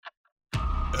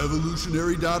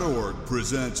Evolutionary.org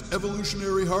presents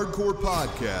Evolutionary Hardcore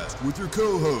Podcast with your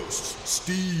co-hosts,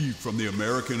 Steve from the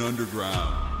American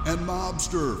Underground and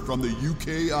Mobster from the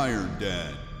UK Iron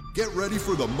Den. Get ready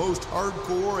for the most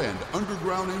hardcore and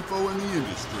underground info in the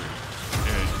industry.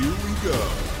 And here we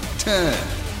go. 10,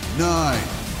 9,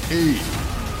 8,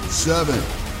 7,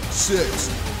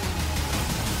 6,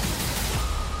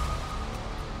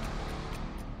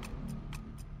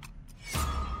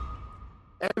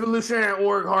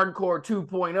 Evolutionary.org Hardcore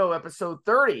 2.0, episode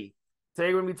 30. Today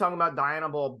we're going to be talking about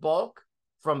Dianabol bulk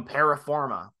from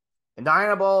Pharma. And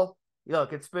Dianabol,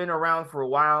 look, it's been around for a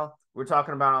while. We're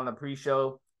talking about on the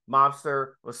pre-show.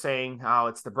 Mobster was saying how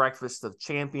it's the breakfast of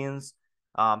champions.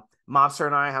 Mobster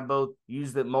and I have both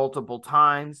used it multiple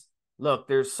times. Look,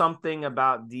 there's something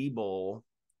about D-Bol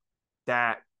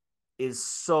that is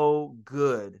so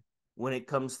good when it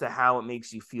comes to how it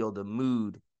makes you feel, the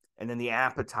mood. And then the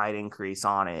appetite increase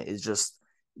on it is just,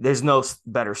 there's no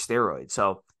better steroid.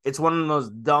 So it's one of the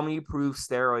most dummy-proof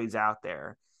steroids out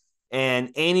there.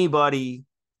 And anybody,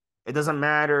 it doesn't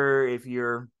matter if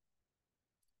you're,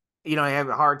 you have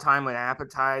a hard time with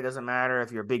appetite. It doesn't matter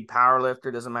if you're a big power lifter.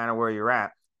 It doesn't matter where you're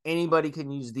at. Anybody can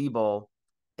use D-Bol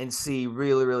and see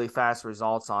really, really fast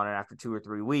results on it after 2 or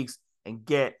 3 weeks and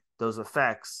get those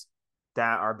effects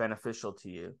that are beneficial to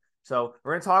you. So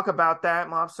we're going to talk about that,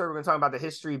 Mobster. We're going to talk about the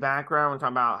history, background. We're going to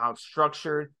talk about how it's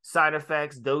structured, side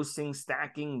effects, dosing,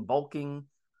 stacking, bulking.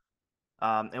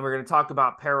 And we're going to talk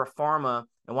about Pharma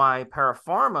and why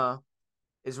Pharma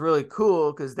is really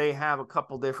cool, because they have a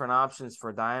couple different options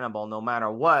for Dianabol, no matter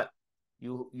what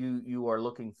you are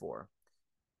looking for.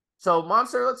 So,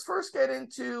 Mobster, let's first get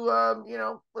into,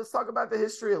 let's talk about the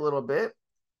history a little bit.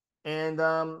 And,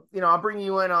 I'll bring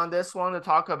you in on this one to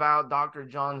talk about Dr.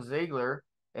 John Ziegler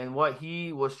and what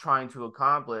he was trying to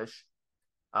accomplish,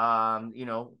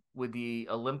 with the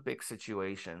Olympic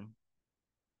situation.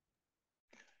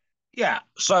 Yeah,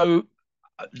 so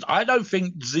I don't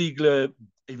think Ziegler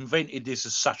invented this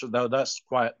as such, though that's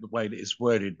quite the way that it's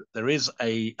worded. But there is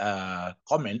a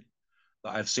comment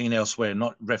that I've seen elsewhere,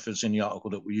 not referencing the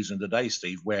article that we're using today,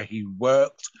 Steve, where he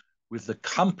worked with the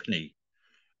company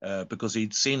because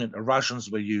he'd seen that the Russians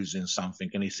were using something,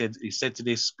 and he said to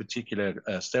this particular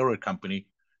steroid company,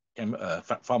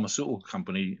 pharmaceutical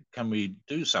company, can we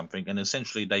do something? And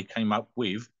essentially they came up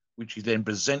with, which he then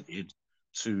presented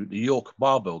to the York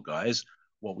Barbell guys,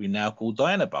 what we now call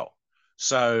Dianabol.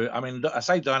 So, I mean, I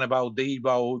say Dianabol,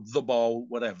 D-Bol, the Bol,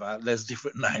 whatever. There's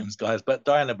different names, guys, but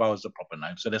Dianabol is the proper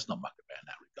name, so let's not muck about in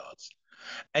that regards.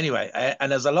 Anyway,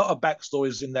 and there's a lot of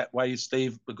backstories in that way,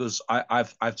 Steve, because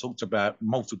I've talked about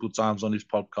multiple times on this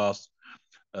podcast,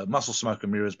 Muscle Smoke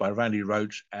and Mirrors by Randy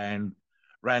Roach, and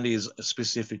Randy has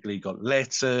specifically got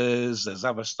letters. There's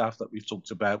other stuff that we've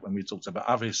talked about when we talked about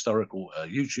other historical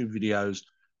YouTube videos,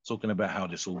 talking about how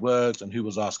this all works and who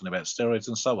was asking about steroids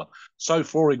and so on. So,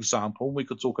 for example, we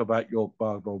could talk about York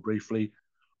Barbell briefly.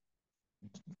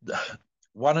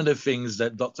 One of the things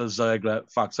that Dr. Ziegler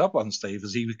fucks up on, Steve,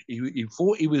 is he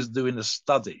thought he was doing a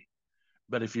study.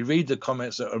 But if you read the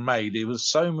comments that are made, there was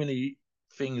so many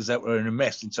things that were in a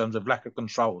mess in terms of lack of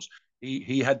controls.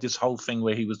 He had this whole thing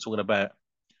where he was talking about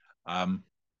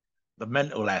the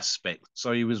mental aspect.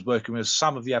 So he was working with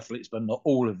some of the athletes, but not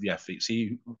all of the athletes.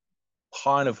 He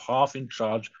kind of half in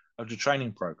charge of the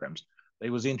training programs. They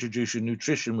was introducing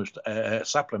nutrition, which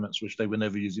supplements, which they were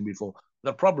never using before.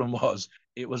 The problem was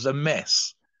it was a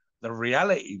mess. The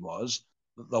reality was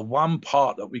that the one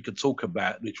part that we could talk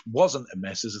about, which wasn't a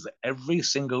mess, is that every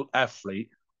single athlete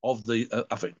of the,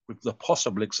 I think, with the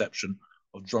possible exception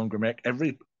of John Grimek,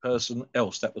 every person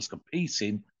else that was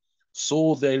competing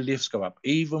saw their lifts go up.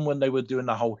 Even when they were doing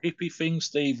the whole hippie thing,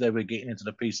 Steve, they were getting into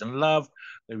the peace and love.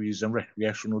 They were using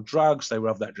recreational drugs. They were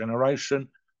of that generation.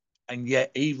 And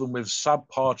yet, even with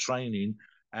subpar training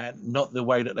and not the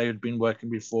way that they had been working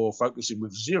before, focusing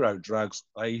with zero drugs,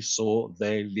 they saw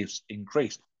their lifts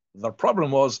increase. The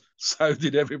problem was, so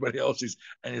did everybody else's,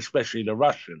 and especially the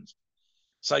Russians.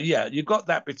 So, yeah, you've got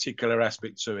that particular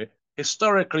aspect to it.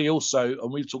 Historically, also,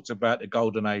 and we've talked about the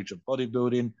golden age of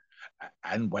bodybuilding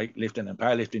and weightlifting and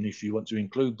powerlifting, if you want to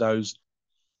include those.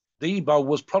 D-Bol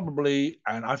was probably,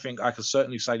 and I think I can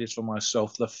certainly say this for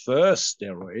myself, the first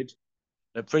steroid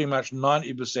that pretty much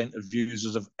 90% of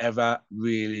users have ever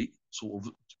really sort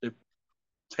of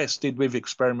tested with,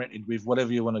 experimented with,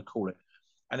 whatever you want to call it.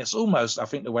 And it's almost, I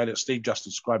think the way that Steve just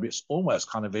described it, it's almost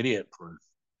kind of idiot-proof.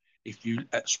 If you,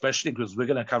 especially because we're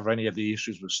going to cover any of the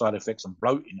issues with side effects and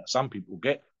bloating that some people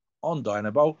get on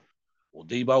Dianabol or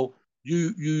D-Bol,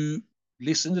 you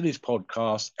listen to this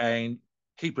podcast and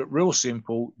keep it real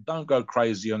simple. Don't go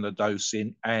crazy on the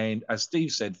dosing. And as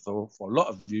Steve said, for a lot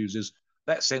of users,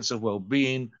 that sense of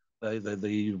well-being,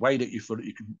 the way that you feel that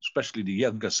you can, especially the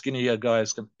younger, skinnier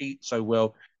guys can eat so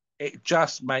well, it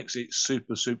just makes it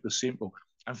super, super simple.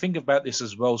 And think about this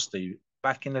as well, Steve.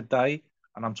 Back in the day,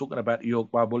 and I'm talking about the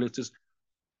York Bar Bulleters,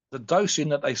 the dosing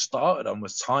that they started on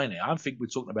was tiny. I think we're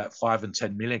talking about 5 and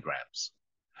 10 milligrams.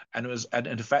 And it was, and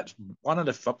in fact, one of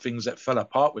the things that fell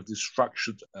apart with this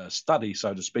structured study,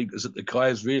 so to speak, is that the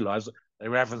guys realized that they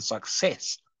were having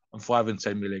success on 5 and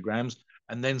 10 milligrams,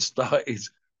 and then started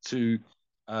to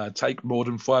take more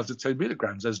than 5 to 10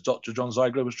 milligrams, as Dr. John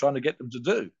Ziegler was trying to get them to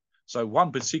do. So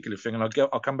one particular thing, and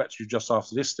I'll come back to you just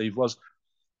after this, Steve, was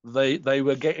they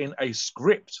were getting a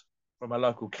script from a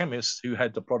local chemist who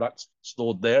had the product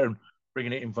stored there and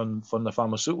bringing it in from the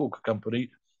pharmaceutical company,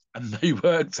 and they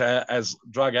worked out, as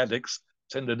drug addicts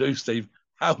tend to do, Steve,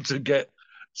 how to get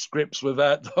scripts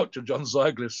without Dr. John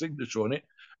Ziegler's signature on it.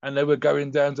 And they were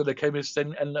going down to the chemist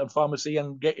and the pharmacy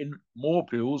and getting more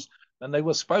pills than they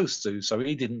were supposed to. So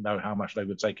he didn't know how much they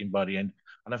were taking by the end.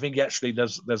 And I think actually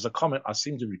there's a comment I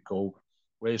seem to recall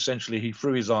where essentially he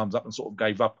threw his arms up and sort of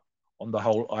gave up on the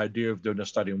whole idea of doing a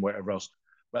study and whatever else.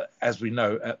 But as we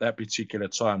know, at that particular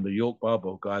time, the York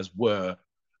Barbell guys were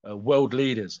world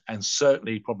leaders and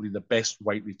certainly probably the best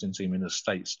weightlifting team in the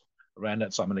States around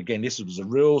that time. And again, this was a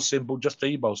real simple, just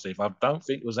T-ball, Steve. I don't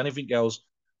think there was anything else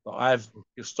that I've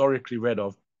historically read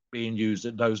of being used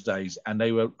in those days. And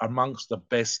they were amongst the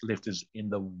best lifters in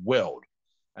the world.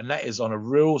 And that is on a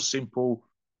real simple,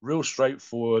 real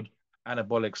straightforward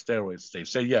anabolic steroid, Steve.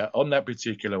 So yeah, on that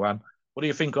particular one, what do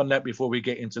you think on that before we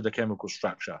get into the chemical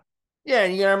structure? Yeah,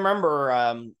 and you gotta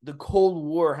remember the Cold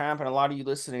War happened. A lot of you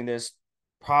listening to this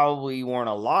probably weren't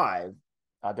alive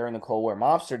during the Cold War.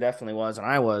 Mobster definitely was, and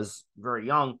I was very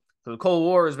young. So the Cold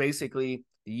War is basically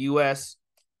the U.S.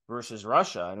 versus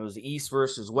Russia, and it was East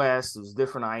versus West. It was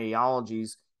different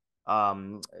ideologies,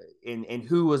 in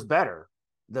who was better.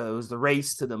 It was the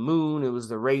race to the moon. It was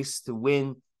the race to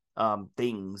win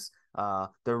things.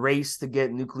 The race to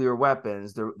get nuclear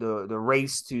weapons. The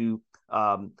race to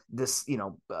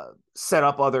set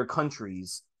up other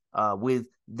countries with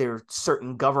their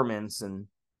certain governments and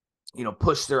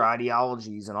push their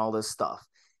ideologies and all this stuff.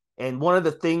 And one of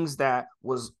the things that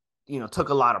was took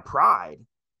a lot of pride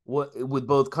with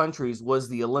both countries was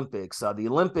the Olympics. The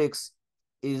Olympics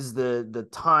is the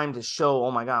time to show,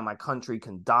 oh my God, my country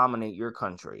can dominate your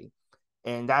country,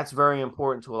 and that's very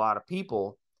important to a lot of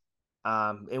people.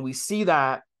 And we see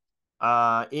that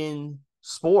in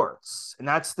sports, and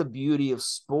that's the beauty of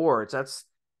sports.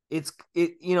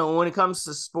 When it comes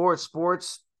to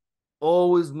sports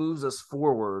always moves us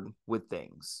forward with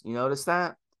things. You notice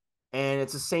that? And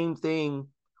it's the same thing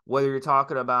whether you're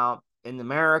talking about in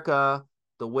America,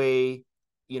 the way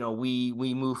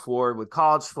we move forward with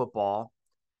college football,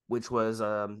 which was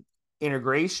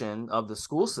integration of the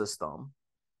school system,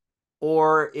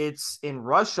 or it's in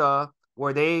Russia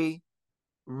where they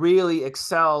really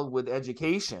excelled with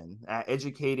education, at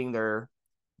educating their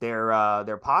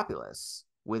populace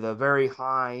with a very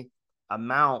high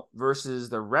amount versus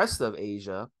the rest of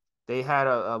Asia. They had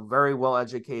a very well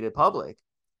educated public,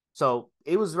 so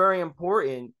it was very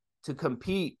important to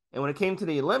compete. And when it came to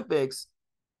the Olympics,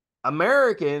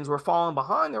 Americans were falling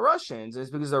behind the Russians. It's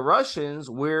because the Russians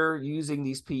were using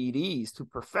these PEDs to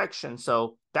perfection.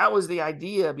 So that was the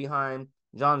idea behind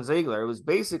John Ziegler. It was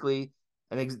basically,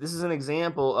 this is an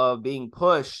example of being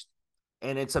pushed.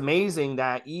 And it's amazing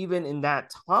that even in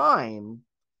that time,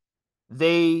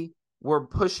 they were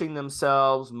pushing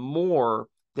themselves more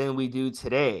than we do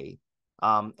today.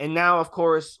 And now, of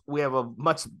course, we have a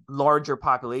much larger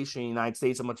population in the United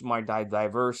States, a much more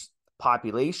diverse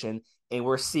population, and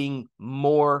we're seeing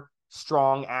more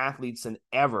strong athletes than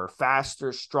ever,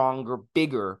 faster, stronger,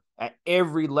 bigger at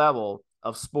every level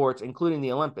of sports, including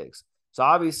the Olympics. So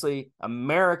obviously,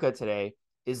 America today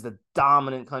is the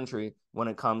dominant country when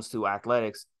it comes to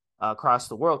athletics across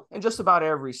the world, and just about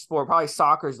every sport. Probably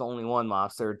soccer is the only one,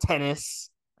 Mobster. Tennis,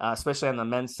 especially on the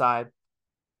men's side.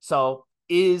 So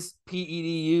is PED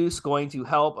use going to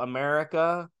help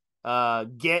America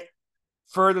get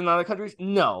further than other countries?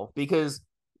 No, because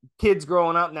kids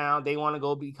growing up now, they want to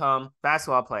go become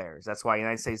basketball players. That's why the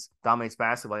United States dominates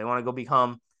basketball. They want to go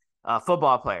become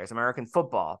football players, American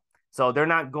football. So they're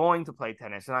not going to play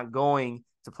tennis. They're not going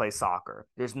to play soccer.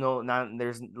 There's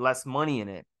less money in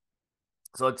it.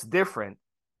 So it's different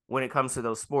when it comes to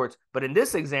those sports. But in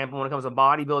this example, when it comes to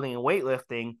bodybuilding and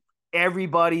weightlifting,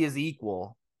 everybody is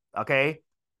equal. Okay.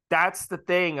 That's the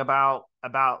thing about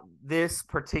this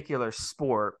particular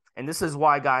sport. And this is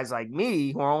why guys like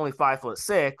me, who are only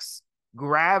 5'6",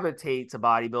 gravitate to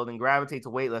bodybuilding, gravitate to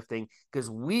weightlifting, because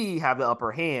we have the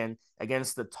upper hand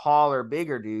against the taller,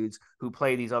 bigger dudes who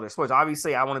play these other sports.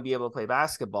 Obviously, I want to be able to play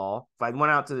basketball. If I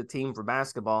went out to the team for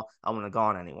basketball, I wouldn't have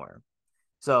gone anywhere.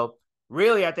 So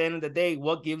really, at the end of the day,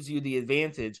 what gives you the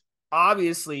advantage?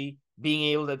 Obviously,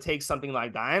 being able to take something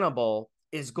like Dianabol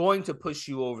is going to push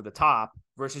you over the top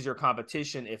versus your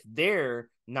competition if they're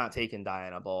not taking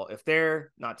Dianabol, if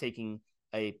they're not taking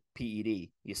a PED,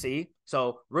 you see?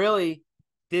 So really,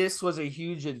 this was a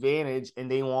huge advantage, and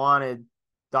they wanted,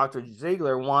 Dr.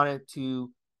 Ziegler wanted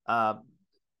to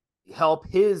help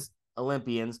his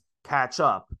Olympians catch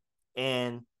up.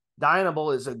 And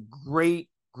Dianabol is a great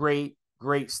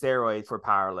steroid for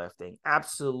powerlifting.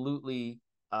 Absolutely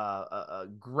a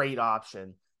great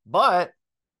option, but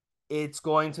it's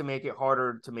going to make it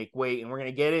harder to make weight. And we're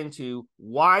going to get into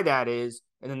why that is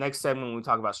in the next segment when we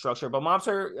talk about structure. But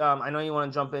Mobster, I know you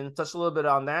want to jump in, touch a little bit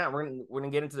on that. We're going to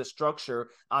get into the structure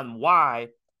on why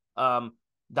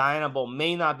Dianabol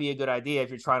may not be a good idea if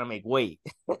you're trying to make weight,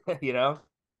 you know?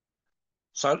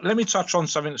 So let me touch on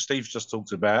something that Steve's just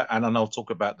talked about, and then I'll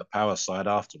talk about the power side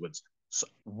afterwards. So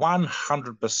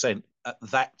 100% at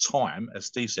that time, as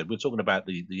Steve said, we're talking about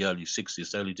the early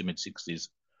 60s, early to mid 60s.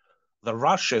 The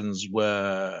Russians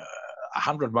were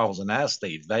 100 miles an hour,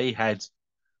 Steve. They had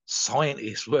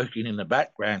scientists working in the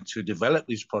background to develop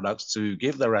these products to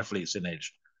give their athletes an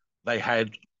edge. They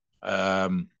had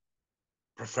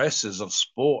professors of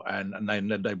sport, and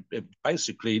they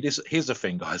basically, here's the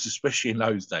thing, guys, especially in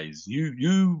those days,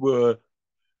 you were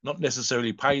not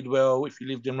necessarily paid well. If you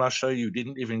lived in Russia, you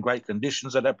didn't live in great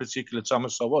conditions at that particular time,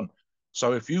 and so on.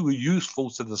 So if you were useful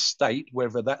to the state,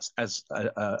 whether that's as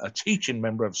a teaching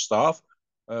member of staff,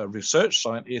 a research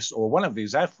scientist, or one of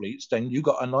these athletes, then you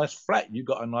got a nice flat, you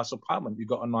got a nice apartment, you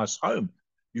got a nice home,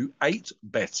 you ate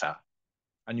better,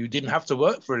 and you didn't have to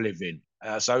work for a living.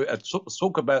 So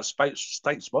talk about state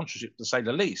sponsorship, to say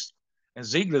the least. And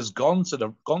Ziegler's gone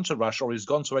to Russia, or he's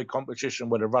gone to a competition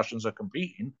where the Russians are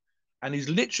competing, and he's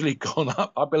literally gone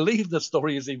up. I believe the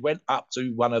story is he went up to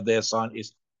one of their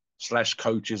scientists /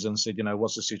 coaches and said,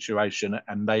 what's the situation?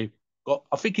 And they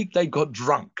got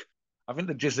drunk. I think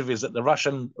the gist of it is that the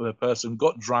Russian person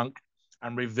got drunk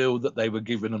and revealed that they were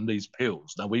giving them these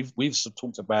pills. Now we've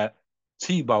talked about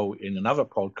T-Bol in another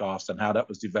podcast and how that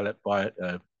was developed by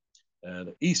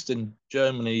Eastern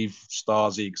Germany,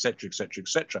 Stasi, etc., etc.,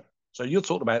 etc. So you're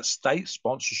talking about state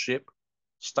sponsorship,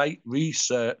 state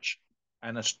research,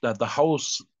 and the whole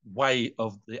way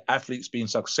of the athletes being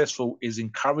successful is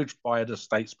encouraged by the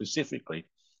state specifically.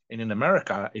 And in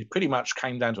America, it pretty much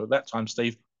came down to, at that time,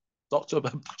 Steve, Bob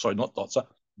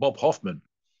Hoffman,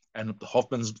 and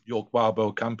Hoffman's York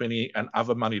Barbell Company and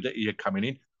other money that he had coming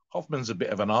in. Hoffman's a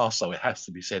bit of an arsehole, it has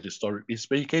to be said, historically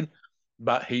speaking,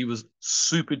 but he was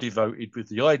super devoted with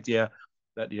the idea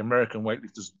that the American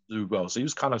weightlifters do well. So he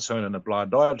was kind of turning a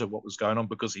blind eye to what was going on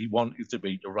because he wanted to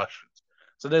beat the Russians.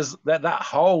 So there's that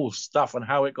whole stuff and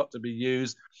how it got to be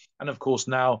used. And of course,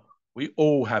 now we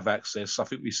all have access. I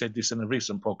think we said this in a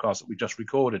recent podcast that we just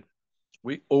recorded.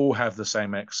 We all have the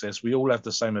same access. We all have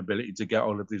the same ability to get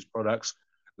all of these products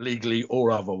legally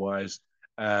or otherwise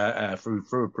through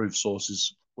approved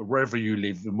sources, wherever you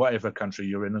live, in whatever country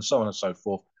you're in, and so on and so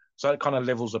forth. So it kind of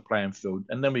levels the playing field.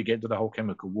 And then we get to the whole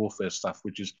chemical warfare stuff,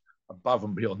 which is above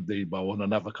and beyond Debo on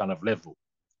another kind of level.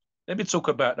 Let me talk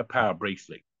about the power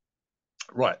briefly.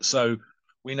 Right, so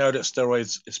we know that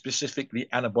steroids, specifically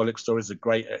anabolic steroids, are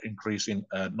great at increasing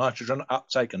nitrogen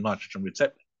uptake and nitrogen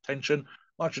retention.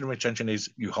 Nitrogen retention is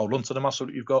you hold on to the muscle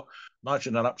that you've got.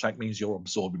 Nitrogen uptake means you're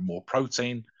absorbing more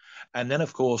protein. And then,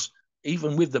 of course,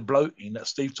 even with the bloating that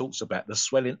Steve talks about, the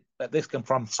swelling, that this can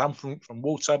come from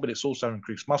water, but it's also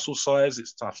increased muscle size.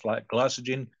 It's stuff like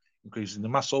glycogen, increasing the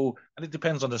muscle, and it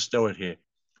depends on the steroid here.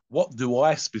 What do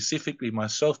I specifically,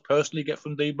 myself, personally get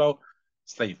from Debo?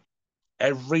 Steve,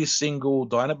 every single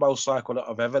Dianabol cycle that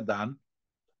I've ever done,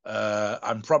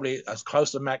 I'm probably as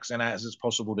close to maxing out as it's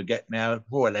possible to get now,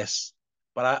 more or less.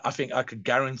 But I think I could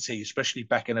guarantee, especially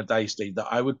back in the day, Steve, that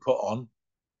I would put on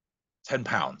 10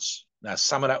 pounds. Now,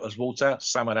 some of that was water,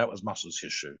 some of that was muscle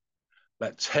tissue.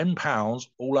 But 10 pounds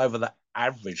all over the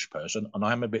average person, and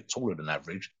I'm a bit taller than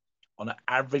average, on an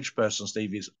average person,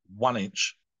 Steve, is 1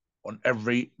 inch on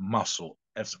every muscle.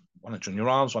 That's 1 inch on your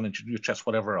arms, 1 inch on your chest,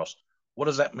 whatever else. What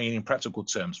does that mean in practical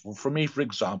terms? Well, for me, for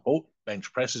example,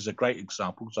 bench press is a great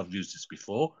example because I've used this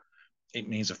before. It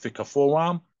means a thicker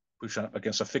forearm pushing up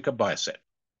against a thicker bicep.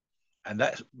 And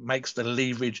that makes the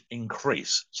leverage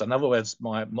increase. So in other words,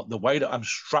 the way that I'm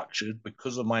structured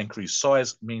because of my increased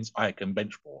size means I can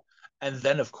bench more. And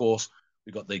then, of course,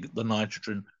 we've got the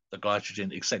nitrogen, the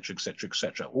glycogen, etc., etc.,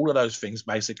 etc. All of those things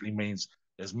basically means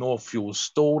There's more fuel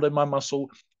stored in my muscle,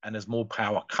 and there's more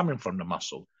power coming from the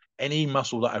muscle. Any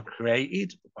muscle that I've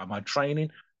created by my training,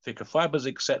 thicker fibers,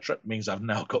 etc., means I've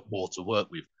now got more to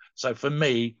work with. So for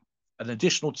me, an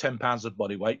additional 10 pounds of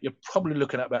body weight, you're probably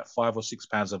looking at about 5 or 6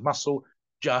 pounds of muscle,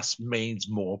 just means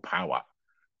more power.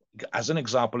 As an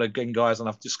example, again, guys, and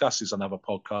I've discussed this on other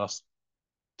podcasts,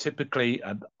 typically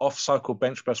an off-cycle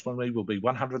bench press for me will be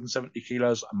 170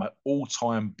 kilos, and my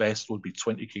all-time best would be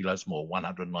 20 kilos more,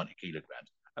 190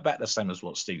 kilograms. About the same as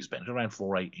what Steve's bench, around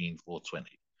 418, 420.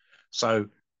 So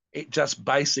it just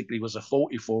basically was a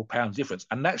 44-pound difference,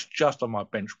 and that's just on my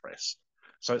bench press.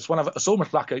 So it's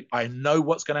almost like I know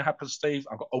what's going to happen, Steve.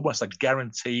 I've got almost a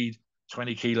guaranteed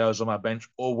 20 kilos on my bench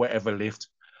or whatever lift.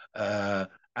 And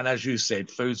as you said,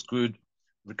 food's good,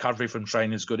 recovery from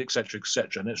training is good, etc.,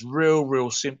 etc. And it's real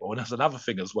simple. And there's another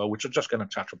thing as well, which I'm just going to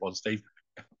touch upon, Steve.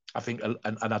 I think,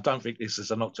 and I don't think this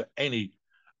is a knock to any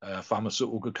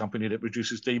pharmaceutical good company that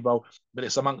produces Dianabol, but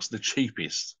it's amongst the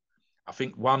cheapest. I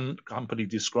think one company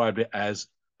described it as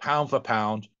pound for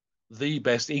pound, the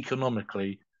best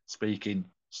economically speaking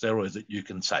steroids that you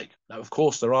can take. Now, of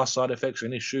course, there are side effects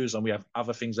and issues, and we have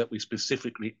other things that we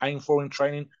specifically aim for in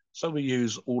training. So we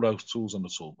use all those tools in the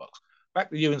toolbox. Back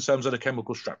to you in terms of the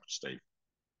chemical structure, Steve.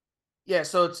 Yeah,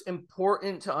 so it's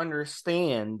important to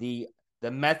understand the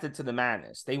method to the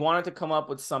madness. They wanted to come up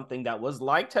with something that was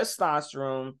like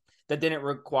testosterone that didn't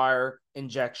require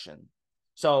injection.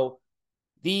 So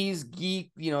these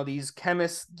these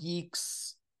chemist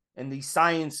geeks and these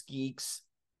science geeks,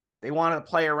 they wanted to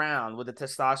play around with the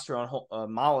testosterone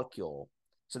molecule.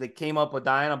 So they came up with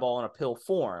Dianabol in a pill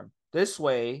form. This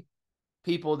way,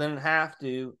 people didn't have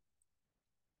to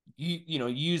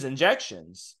use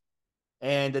injections.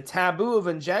 And the taboo of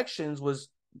injections was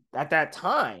at that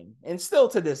time, and still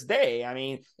to this day. I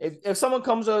mean, if someone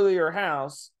comes over to your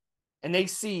house and they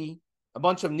see a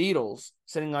bunch of needles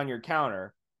sitting on your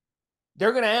counter,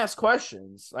 they're going to ask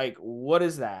questions like, what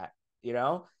is that?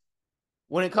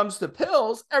 When it comes to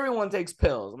pills, everyone takes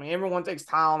pills. I mean, everyone takes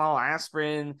Tylenol,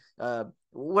 aspirin,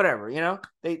 whatever,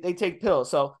 they take pills.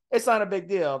 So it's not a big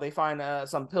deal. They find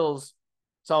some pills.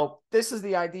 So this is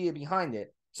the idea behind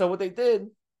it. So what they did,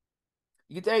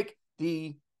 you take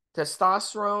the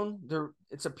testosterone,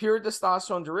 it's a pure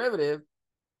testosterone derivative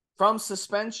from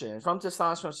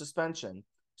testosterone suspension.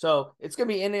 So it's going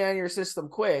to be in and out of your system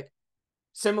quick,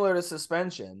 similar to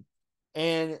suspension.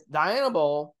 And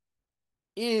Dianabol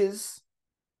has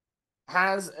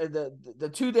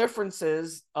the two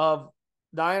differences of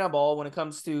Dianabol when it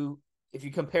comes to, if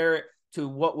you compare it to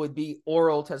what would be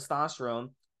oral testosterone,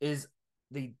 is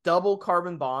the double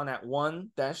carbon bond at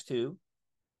 1-2,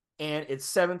 and it's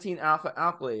 17 alpha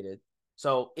alkylated.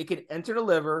 So it can enter the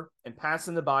liver and pass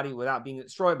in the body without being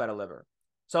destroyed by the liver.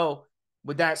 So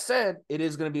with that said, it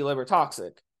is going to be liver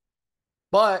toxic,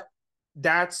 but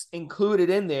that's included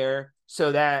in there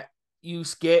so that you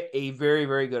get a very,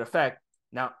 very good effect.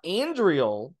 Now,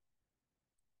 andriol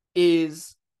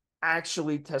is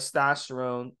actually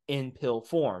testosterone in pill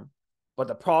form. But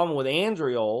the problem with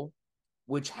andriol,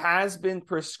 which has been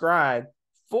prescribed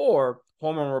for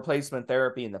hormone replacement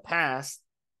therapy in the past,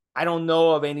 I don't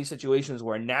know of any situations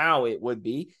where now it would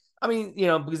be. I mean,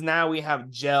 because now we have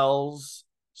gels.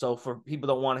 So for people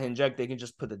that want to inject, they can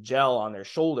just put the gel on their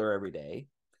shoulder every day.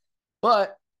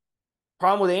 But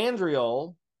problem with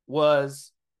andriol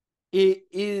was it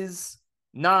is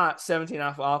not 17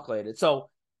 alpha alkylated. So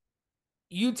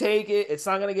you take it, it's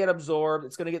not going to get absorbed.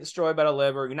 It's going to get destroyed by the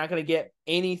liver. You're not going to get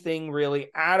anything really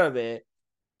out of it,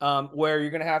 where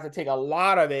you're going to have to take a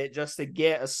lot of it just to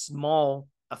get a small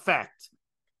effect.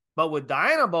 But with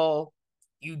Dianabol,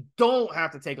 you don't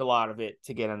have to take a lot of it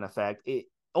to get an effect. It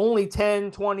only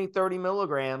 10, 20, 30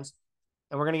 milligrams,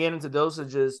 and we're going to get into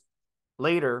dosages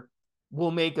later,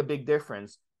 will make a big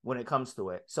difference when it comes to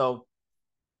it. So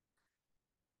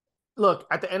look,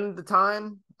 at the end of the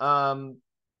time,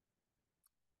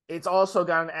 it's also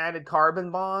got an added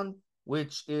carbon bond,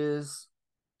 which is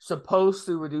supposed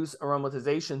to reduce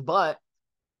aromatization. But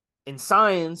in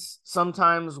science,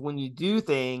 sometimes when you do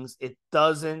things, it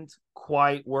doesn't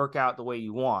quite work out the way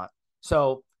you want.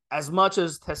 So as much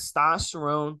as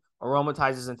testosterone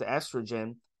aromatizes into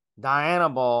estrogen,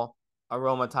 Dianabol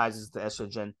aromatizes to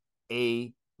estrogen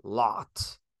a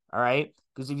lot. All right?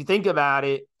 Because if you think about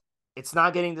it, it's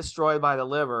not getting destroyed by the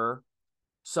liver.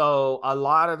 So a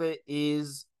lot of it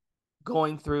is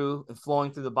going through and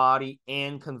flowing through the body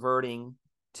and converting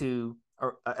to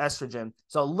estrogen.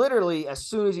 So literally, as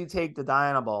soon as you take the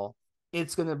Dianabol,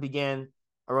 it's going to begin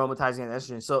aromatizing an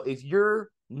estrogen. So if you're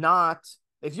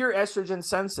estrogen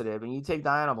sensitive and you take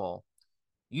Dianabol,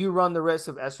 you run the risk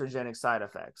of estrogenic side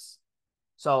effects.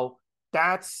 So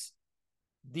that's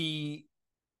the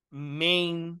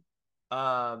main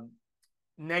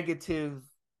negative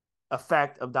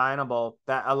effect of Dianabol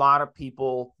that a lot of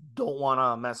people don't want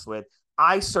to mess with.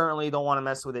 I certainly don't want to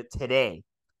mess with it today.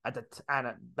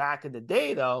 Back in the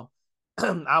day, though,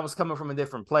 I was coming from a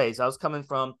different place. I was coming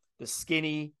from the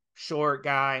skinny, short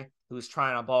guy who's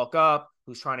trying to bulk up,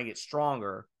 who's trying to get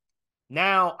stronger.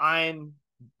 Now I'm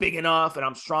big enough and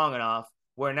I'm strong enough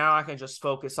where now I can just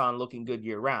focus on looking good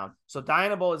year round. So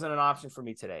Dianabol isn't an option for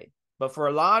me today. But for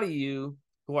a lot of you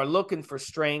who are looking for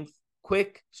strength,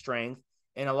 quick strength,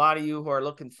 and a lot of you who are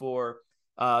looking for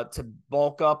to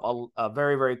bulk up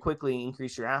very, very quickly,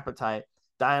 increase your appetite,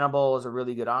 Dianabol is a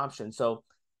really good option. So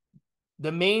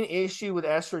the main issue with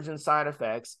estrogen side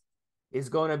effects is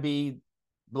going to be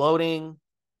bloating,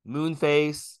 moon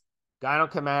face,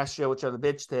 gynecomastia, which are the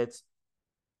bitch tits.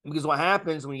 Because what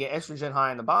happens when you get estrogen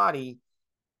high in the body,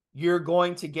 you're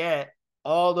going to get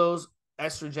all those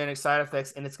estrogenic side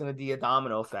effects, and it's going to be a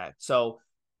domino effect. So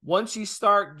once you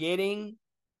start getting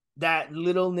that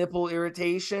little nipple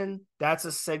irritation, that's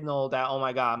a signal that, oh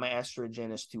my God, my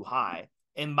estrogen is too high.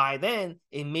 And by then,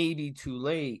 it may be too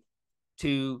late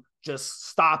to just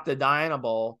stop the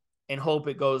Dianabol and hope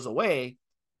it goes away.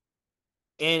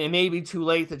 And it may be too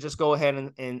late to just go ahead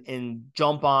and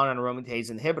jump on an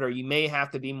aromatase inhibitor. You may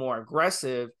have to be more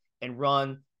aggressive and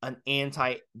run an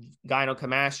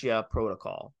anti-gynecomastia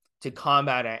protocol to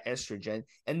combat estrogen.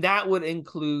 And that would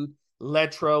include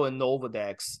Letro and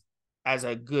Nolvadex as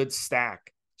a good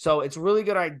stack. So it's a really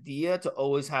good idea to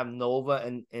always have Nova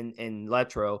and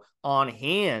Letro on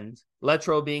hand.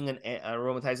 Letro being an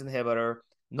aromatase inhibitor,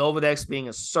 Nolvadex being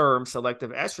a SERM, selective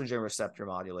estrogen receptor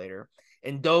modulator.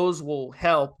 And those will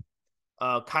help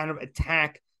kind of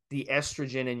attack the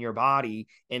estrogen in your body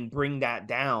and bring that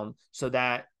down so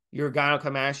that your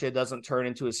gynecomastia doesn't turn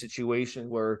into a situation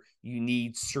where you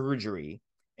need surgery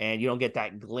and you don't get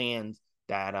that gland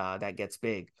that gets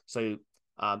big. So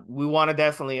we want to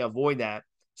definitely avoid that.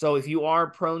 So if you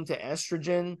are prone to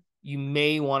estrogen, you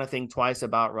may want to think twice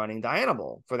about running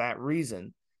Dianabol for that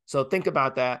reason. So think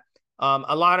about that.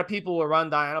 A lot of people will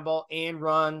run Dianabol and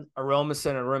run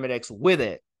Aromasin and Arimidex with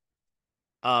it.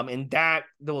 And that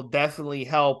will definitely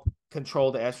help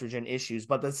control the estrogen issues.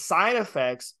 But the side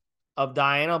effects of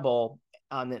Dianabol,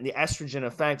 the estrogen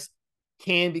effects,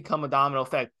 can become a domino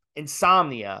effect.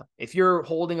 Insomnia. If you're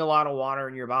holding a lot of water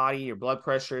in your body, your blood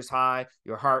pressure is high,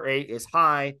 your heart rate is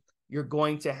high, you're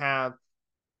going to have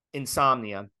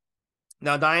insomnia.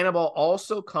 Now, Dianabol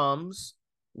also comes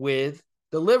with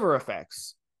the liver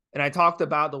effects. And I talked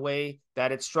about the way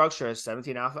that it's structured as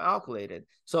 17-alpha alkylated.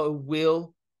 So it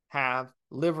will have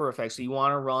liver effects. So you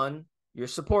want to run your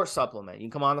support supplement. You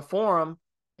can come on the forum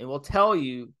and we'll tell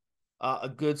you a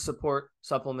good support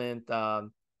supplement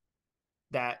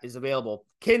that is available.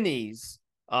 Kidneys.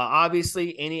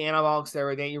 Obviously, any anabolic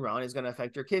steroid that you run is going to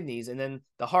affect your kidneys. And then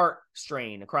the heart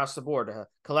strain across the board, the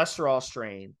cholesterol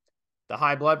strain, the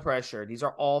high blood pressure. These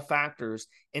are all factors,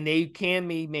 and they can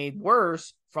be made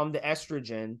worse from the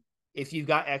estrogen if you've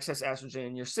got excess estrogen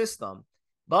in your system.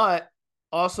 But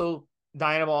also,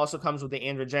 Dianabol also comes with the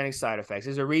androgenic side effects.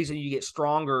 There's a reason you get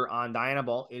stronger on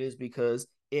Dianabol. It is because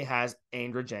it has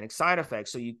androgenic side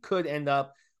effects. So you could end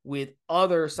up with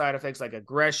other side effects like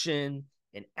aggression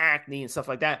and acne and stuff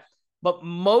like that. But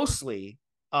mostly,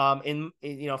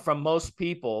 from most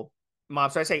people,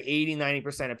 so I say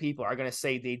 80-90% of people are going to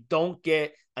say they don't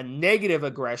get a negative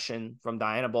aggression from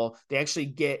Dianabol. They actually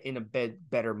get in a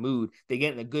better mood. They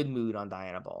get in a good mood on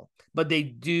Dianabol, but they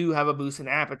do have a boost in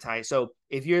appetite. So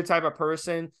if you're the type of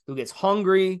person who gets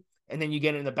hungry and then you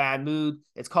get in a bad mood,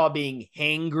 it's called being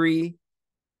hangry,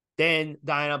 then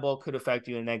Dianabol could affect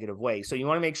you in a negative way. So you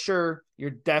want to make sure you're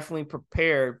definitely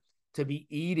prepared to be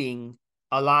eating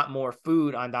a lot more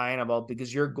food on Dianabol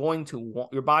because your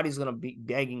body's going to be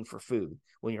begging for food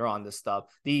when you're on this stuff.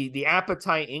 The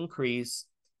appetite increase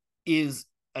is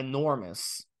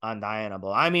enormous on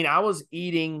Dianabol. I mean, I was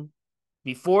eating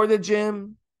before the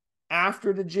gym,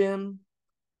 after the gym.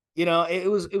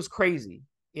 It was crazy.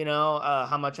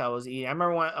 How much I was eating. I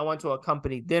remember when I went to a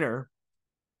company dinner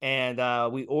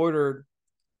and we ordered.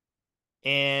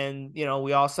 And,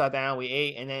 we all sat down, we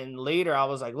ate. And then later I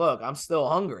was like, look, I'm still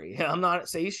hungry. I'm not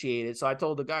satiated. So I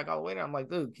told the guy, waiter, I'm like,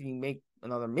 dude, can you make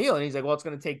another meal? And he's like, well, it's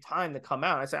going to take time to come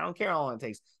out. I said, I don't care how long it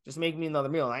takes. Just make me another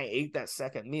meal. And I ate that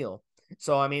second meal.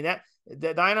 So, I mean,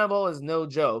 the Dianabol is no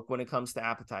joke when it comes to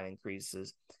appetite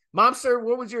increases. Mobster,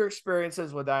 what was your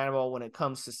experiences with Dianabol when it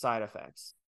comes to side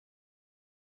effects?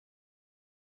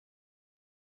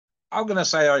 I'm going to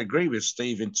say I agree with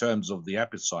Steve in terms of the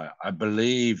appetite. I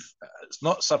believe it's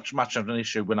not such much of an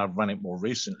issue when I've run it more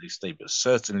recently, Steve, but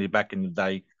certainly back in the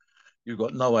day, You've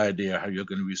got no idea how you're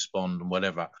going to respond and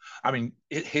whatever. I mean,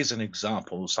 here's an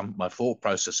example. My thought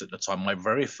process at the time. My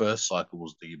very first cycle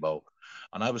was Debo,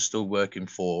 and I was still working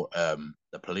for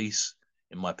the police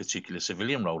in my particular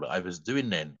civilian role that I was doing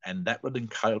then, and that would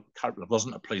include, I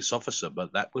wasn't a police officer,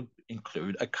 but that would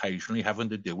include occasionally having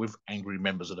to deal with angry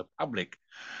members of the public.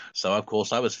 So of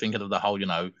course I was thinking of the whole,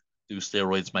 do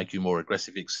steroids make you more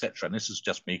aggressive, etc. And this is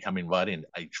just me coming right in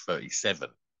at age 37.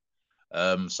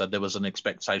 So there was an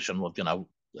expectation of,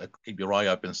 keep your eye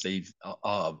open, Steve,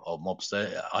 or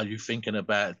Mobster. Are you thinking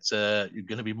about you're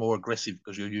going to be more aggressive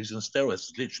because you're using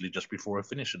steroids? Literally just before I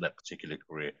finished that particular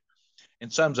career. In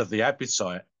terms of the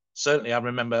appetite, certainly I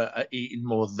remember eating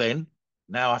more then.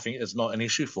 Now I think it's not an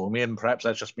issue for me, and perhaps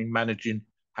that's just been managing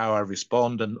how I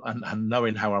respond and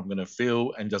knowing how I'm going to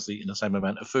feel and just eating the same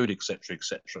amount of food, etc.,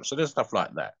 etc. So there's stuff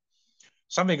like that.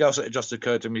 Something else that just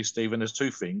occurred to me, Stephen, there's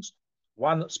two things.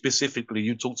 One, specifically,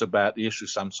 you talked about the issue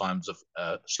sometimes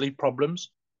of sleep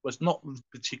problems. Was not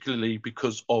particularly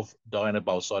because of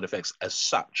Dianabol side effects as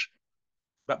such,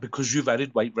 but because you've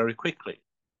added weight very quickly.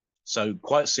 So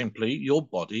quite simply, your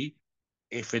body,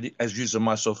 if it, as using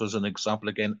myself as an example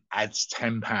again, adds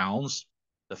 10 pounds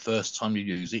the first time you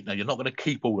use it. Now, you're not going to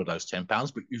keep all of those 10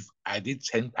 pounds, but you've added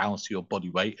 10 pounds to your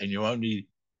body weight and you're only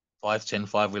 5'10",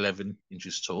 5'11"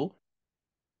 inches tall.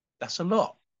 That's a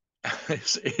lot.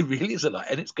 It really is a lot,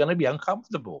 and it's going to be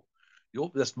uncomfortable.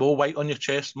 There's more weight on your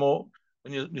chest, more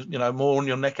when more on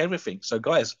your neck, everything. So,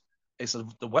 guys, it's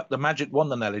the magic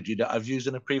wand analogy that I've used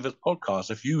in a previous podcast.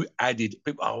 If you added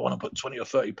people, I want to put 20 or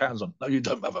 30 pounds on. No, you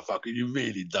don't, motherfucker. You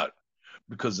really don't,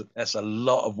 because that's a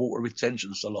lot of water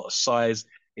retention. It's a lot of size.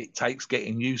 It takes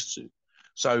getting used to.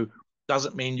 So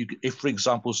doesn't mean if, for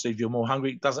example, Steve, you're more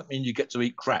hungry, it doesn't mean you get to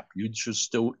eat crap. You should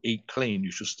still eat clean.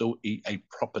 You should still eat a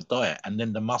proper diet. And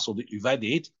then the muscle that you've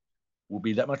added will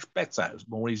be that much better. It's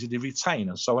more easy to retain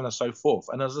and so on and so forth.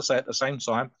 And as I say, at the same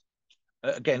time,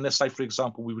 again, let's say, for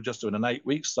example, we were just doing an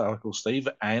 8-week cycle, Steve,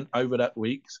 and over that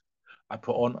week, I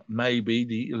put on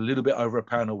maybe a little bit over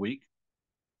 £1 a week.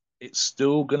 It's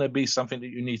still going to be something that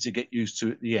you need to get used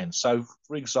to at the end. So,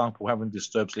 for example, having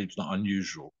disturbed sleep is not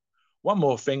unusual. One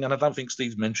more thing, and I don't think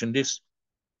Steve's mentioned this,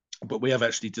 but we have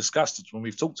actually discussed it when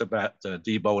we've talked about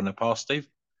Debo in the past, Steve,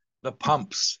 the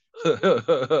pumps.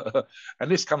 And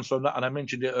this comes from that, and I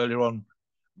mentioned it earlier on,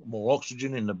 more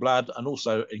oxygen in the blood and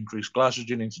also increased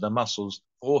glycogen into the muscles.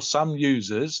 For some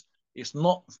users, it's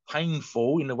not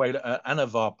painful in the way that an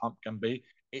Anavar pump can be.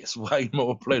 It's way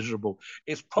more pleasurable.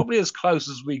 It's probably as close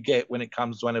as we get when it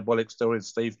comes to anabolic steroids,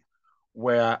 Steve,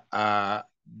 where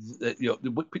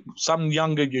some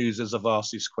younger users have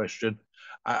asked this question.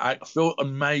 I feel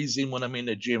amazing when I'm in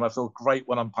the gym. I feel great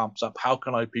when I'm pumped up. How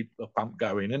can I keep the pump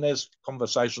going? And there's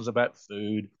conversations about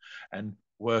food and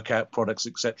workout products,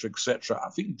 etc., etc.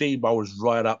 I think Debo is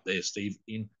right up there, Steve,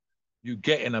 in you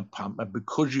getting a pump, and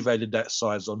because you've added that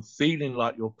size on, feeling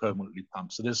like you're permanently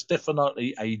pumped. So there's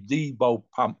definitely a Debo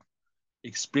pump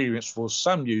experience for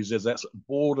some users that's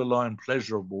borderline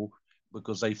pleasurable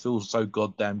because they feel so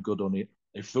goddamn good on it.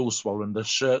 They feel swollen. The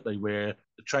shirt they wear,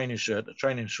 the training shirt, the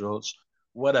training shorts,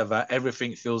 whatever,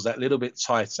 everything feels that little bit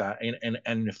tighter.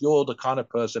 And if you're the kind of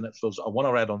person that feels, I want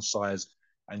to add on size,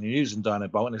 and you're using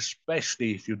Dianabol, and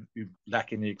especially if you're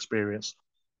lacking the experience,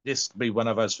 this could be one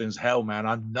of those things. Hell, man,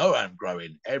 I know I'm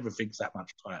growing. Everything's that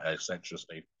much tighter,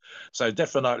 essentially. So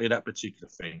definitely that particular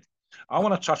thing. I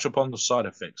want to touch upon the side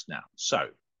effects now. So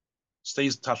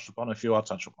Steve's touched upon a few. I'll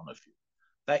touch upon a few.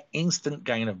 That instant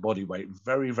gain of body weight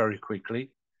very, very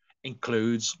quickly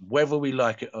includes, whether we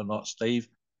like it or not, Steve,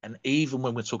 and even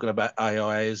when we're talking about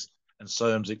AIs and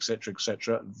SERMs,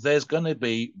 etc., there's going to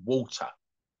be water.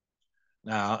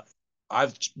 Now,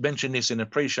 I've mentioned this in a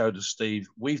pre-show to Steve.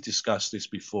 We've discussed this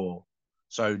before.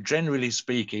 So generally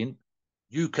speaking,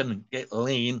 you can get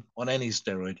lean on any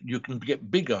steroid. You can get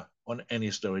bigger on any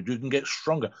steroid. You can get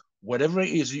stronger. Whatever it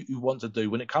is you want to do,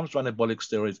 when it comes to anabolic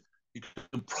steroids, you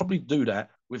can probably do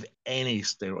that with any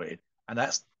steroid. And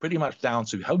that's pretty much down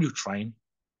to how you train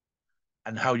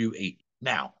and how you eat.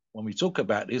 Now, when we talk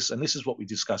about this, and this is what we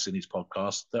discuss in these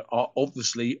podcasts, there are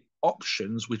obviously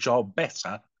options which are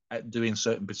better at doing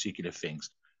certain particular things.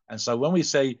 And so when we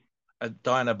say a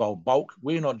Dianabol bulk,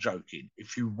 we're not joking.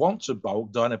 If you want to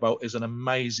bulk, Dianabol is an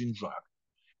amazing drug.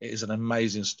 It is an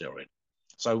amazing steroid.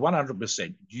 So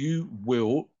 100%, you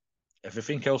will,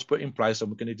 everything else put in place, and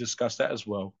we're going to discuss that as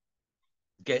well,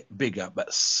 get bigger,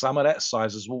 but some of that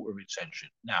size is water retention.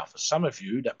 Now, for some of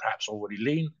you that perhaps already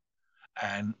lean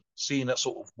and seeing that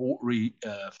sort of watery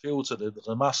feel to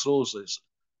the muscles, there's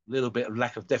a little bit of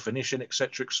lack of definition,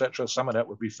 etc., etc. Some of that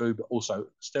would be food, but also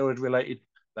steroid related.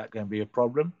 That can be a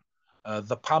problem.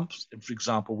 The pumps, for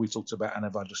example, we talked about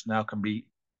Anavar just now, can be,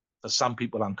 for some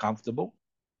people, uncomfortable.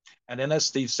 And then, as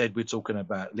Steve said, we're talking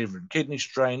about liver and kidney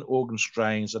strain, organ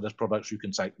strains, and there's products you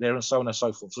can take there, and so on and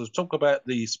so forth. So let's talk about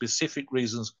the specific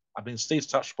reasons. I mean, Steve's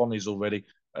touched upon these already,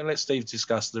 and let Steve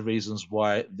discuss the reasons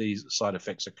why these side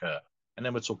effects occur. And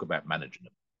then we'll talk about managing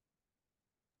them.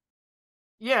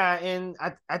 Yeah, and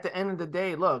at the end of the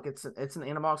day, look, it's an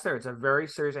anabolic steroid. It's a very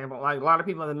serious anabolic. Like a lot of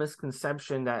people have the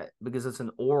misconception that because it's an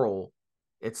oral,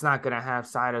 it's not going to have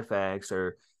side effects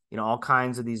or all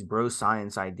kinds of these bro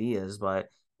science ideas. But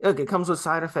look, it comes with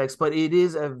side effects, but it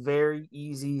is a very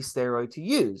easy steroid to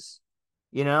use.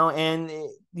 And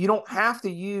you don't have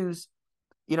to use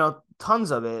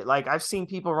tons of it. Like I've seen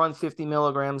people run 50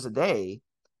 milligrams a day,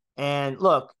 and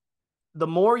look, the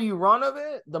more you run of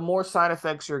it, the more side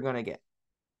effects you're going to get.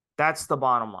 That's the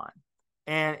bottom line.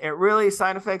 And it really,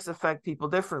 side effects affect people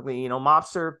differently.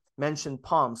 Mobster mentioned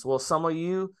pumps. Well, some of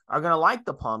you are going to like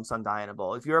the pumps on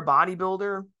Dianabol. If you're a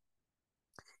bodybuilder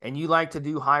and you like to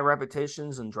do high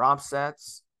repetitions and drop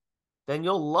sets, then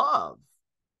you'll love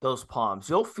those pumps.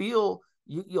 You'll feel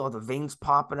the veins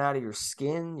popping out of your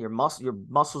skin, your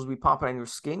muscles be popping out of your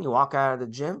skin. You walk out of the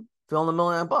gym feeling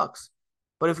 $1,000,000.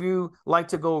 But if you like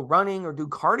to go running or do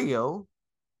cardio,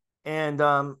 and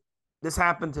this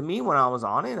happened to me when I was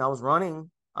on it. I was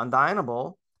running on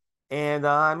Dianabol, and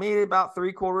I made it about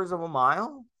 3/4 of a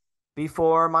mile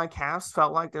before my calves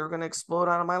felt like they were going to explode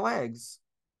out of my legs,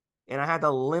 and I had to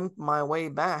limp my way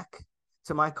back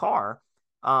to my car.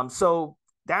 So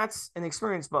that's an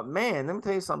experience. But man, let me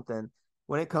tell you something.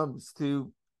 When it comes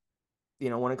to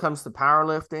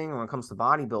powerlifting or when it comes to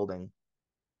bodybuilding,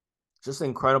 just an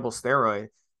incredible steroid,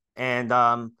 and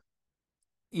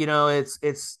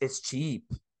it's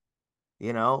cheap.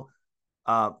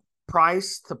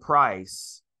 Price to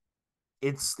price,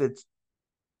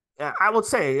 I would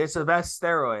say it's the best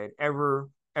steroid ever,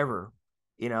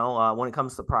 when it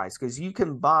comes to price, because you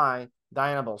can buy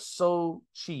Dianabol so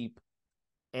cheap,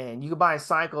 and you can buy a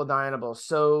cycle of Dianabol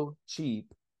so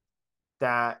cheap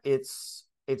that it's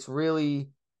really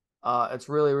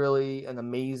really an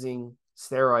amazing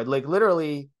steroid. Like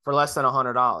literally for less than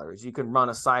 $100, you can run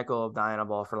a cycle of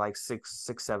Dianabol for like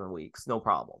 7 weeks, no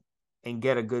problem, and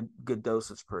get a good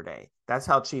dosage per day. That's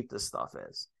how cheap this stuff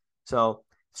is. So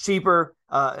it's cheaper.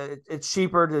 It's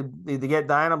cheaper to get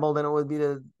Dianabol than it would be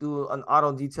to do an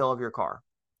auto detail of your car.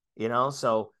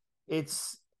 So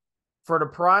it's, for the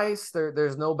price,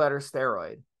 there's no better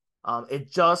steroid.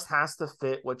 It just has to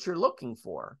fit what you're looking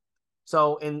for.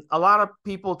 So, in a lot of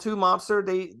people too, Mobster,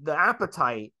 the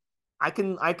appetite, I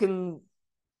can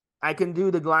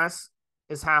do the glass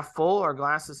is half full or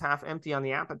glass is half empty on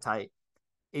the appetite.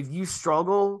 If you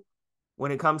struggle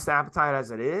when it comes to appetite as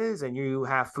it is, and you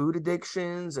have food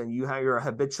addictions, and you're a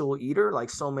habitual eater like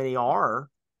so many are,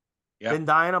 then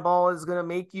Dianabol is going to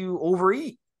make you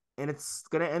overeat, and it's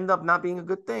going to end up not being a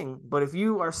good thing. But if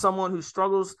you are someone who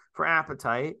struggles for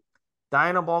appetite,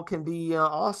 Dianabol can be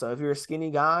awesome. If you're a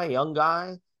skinny guy, young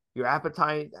guy, your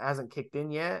appetite hasn't kicked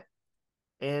in yet,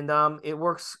 and it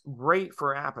works great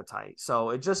for appetite. So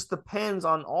it just depends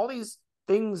on, all these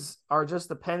things are just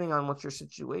depending on what your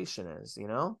situation is,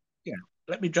 Yeah.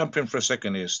 Let me jump in for a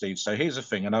second here, Steve. So here's the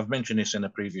thing, and I've mentioned this in a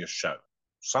previous show.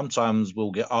 Sometimes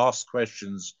we'll get asked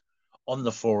questions on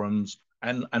the forums,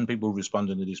 and people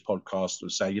responding to this podcast will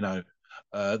say,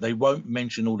 they won't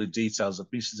mention all the details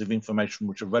of pieces of information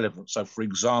which are relevant. So, for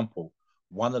example,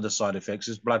 one of the side effects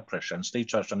is blood pressure, and Steve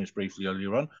touched on this briefly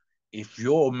earlier on. If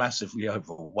you're massively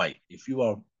overweight, if you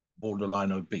are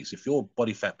borderline obese, if your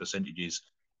body fat percentage is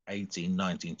 18,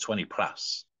 19, 20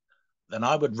 plus, then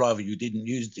I would rather you didn't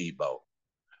use Debo,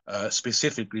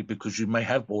 specifically because you may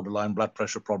have borderline blood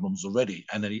pressure problems already,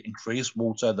 and the increased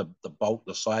water, the bulk,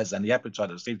 the size, and the appetite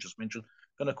that Steve just mentioned,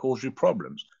 going to cause you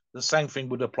problems. The same thing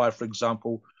would apply, for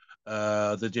example,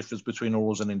 the difference between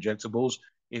orals and injectables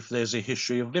if there's a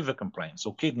history of liver complaints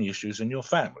or kidney issues in your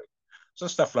family. So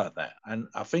stuff like that. And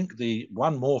I think the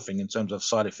one more thing in terms of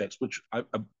side effects, which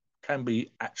can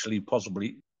be actually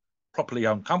possibly properly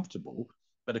uncomfortable,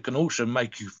 but it can also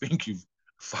make you think you've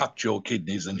fucked your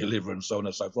kidneys and your liver and so on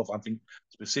and so forth. I think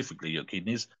specifically your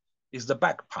kidneys, is the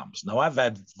back pumps. Now, I've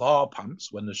had VAR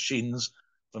pumps when the shins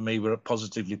for me were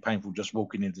positively painful just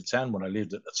walking into town when I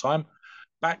lived at the time.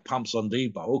 Back pumps on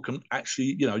Debo can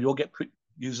actually, you'll get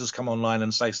users come online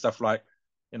and say stuff like,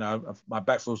 my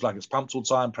back feels like it's pumped all the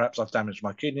time. Perhaps I've damaged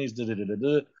my kidneys,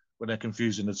 when they're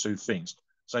confusing the two things.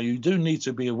 So you do need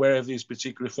to be aware of these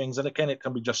particular things. And again, it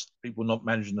can be just people not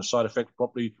managing the side effects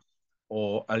properly,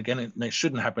 or again, it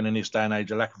shouldn't happen in this day and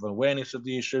age, a lack of awareness of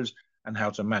the issues and how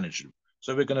to manage them.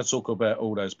 So we're going to talk about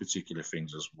all those particular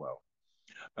things as well.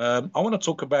 I want to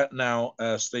talk about now,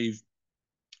 Steve,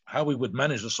 how we would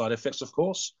manage the side effects, of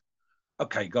course.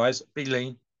 Okay, guys, be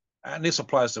lean. And this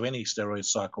applies to any steroid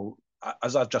cycle.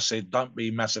 As I just said, don't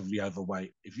be massively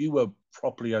overweight. If you were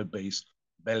properly obese,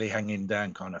 belly hanging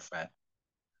down kind of fat,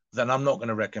 then I'm not going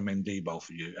to recommend Debo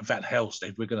for you. In fact, hell,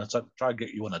 Steve, we're going to try to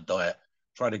get you on a diet,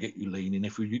 try to get you lean. And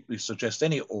if we suggest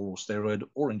any oral steroid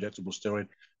or injectable steroid,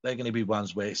 they're going to be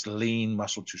ones where it's lean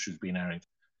muscle tissues being added.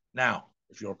 Now,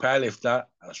 if you're a powerlifter,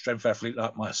 a strength athlete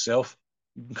like myself,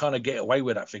 you can kind of get away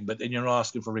with that thing, but then you're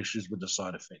asking for issues with the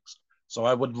side effects. So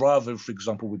I would rather, for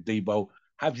example, with Debo,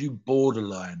 have you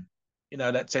borderline,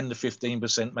 that 10 to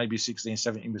 15%, maybe 16,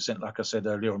 17%, like I said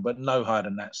earlier on, but no higher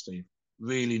than that, Steve.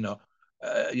 Really not.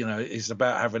 It's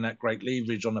about having that great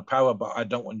leverage on the power, but I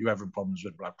don't want you having problems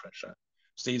with blood pressure.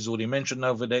 Steve's already mentioned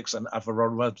Novadex and other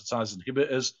aromatase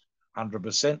inhibitors,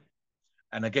 100%.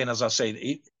 And again, as I said,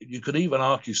 you could even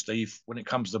argue, Steve, when it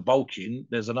comes to bulking,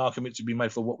 there's an argument to be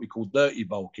made for what we call dirty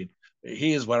bulking. But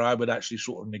here's where I would actually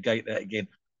sort of negate that again.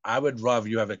 I would rather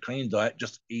you have a clean diet,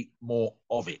 just eat more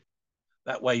of it.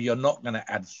 That way, you're not going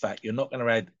to add fat. You're not going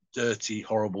to add dirty,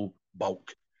 horrible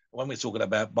bulk. When we're talking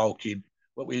about bulking,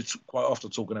 what we're quite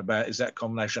often talking about is that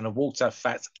combination of water,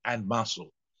 fat, and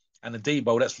muscle. And the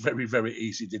debol, that's very, very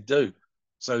easy to do.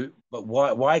 So, but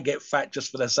why get fat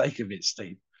just for the sake of it,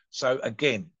 Steve? So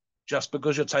again, just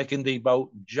because you're taking debol,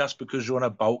 just because you're on a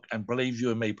bulk, and believe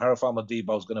you and me, Parapharma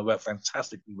debol is going to work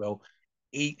fantastically well.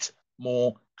 Eat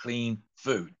more clean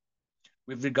food.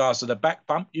 With regards to the back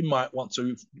pump, you might want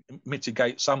to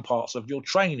mitigate some parts of your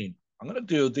training. I'm going to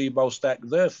do a debol stack,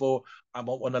 therefore I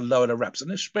might want to lower the reps,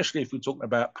 and especially if we're talking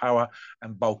about power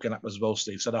and bulking up as well,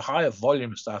 Steve. So the higher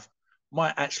volume stuff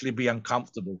might actually be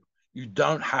uncomfortable. You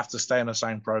don't have to stay on the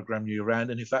same program year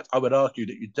round, and in fact, I would argue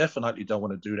that you definitely don't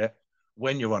want to do that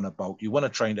when you're on a bulk. You want to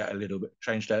change that a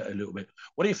little bit.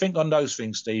 What do you think on those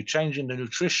things, Steve? Changing the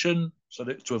nutrition so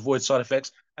that to avoid side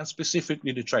effects, and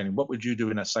specifically the training. What would you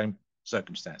do in that same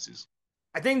circumstances?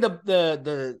 I think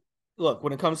the look,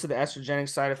 when it comes to the estrogenic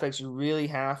side effects, you really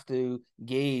have to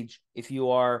gauge if you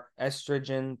are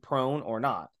estrogen prone or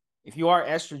not. If you are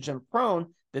estrogen prone,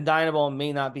 then Dianabol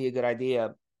may not be a good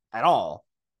idea at all.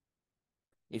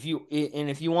 If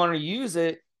you want to use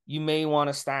it, you may want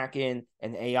to stack in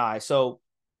an AI. So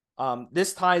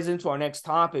this ties into our next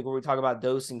topic where we talk about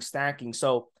dosing stacking.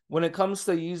 So when it comes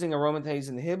to using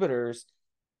aromatase inhibitors,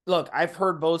 look, I've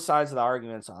heard both sides of the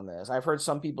arguments on this. I've heard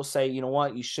some people say, you know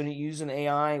what, you shouldn't use an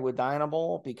AI with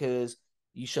Dianabol because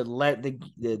you should let the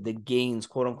gains,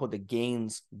 quote unquote, the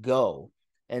gains go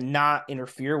and not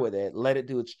interfere with it. Let it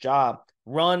do its job.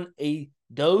 Run a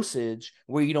dosage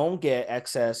where you don't get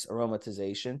excess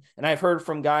aromatization. And I've heard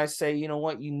from guys say, you know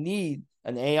what, you need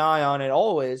an AI on it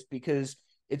always because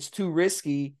it's too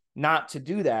risky not to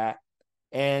do that.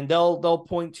 And they'll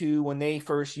point to when they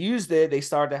first used it, they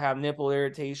started to have nipple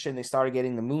irritation. They started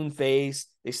getting the moon face.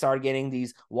 They started getting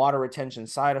these water retention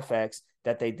side effects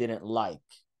that they didn't like.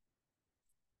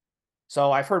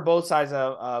 So I've heard both sides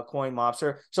of coin,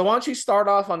 Mobster. So why don't you start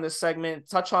off on this segment,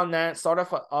 touch on that, start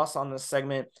off us on this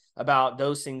segment about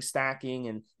dosing,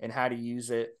 stacking, and how to use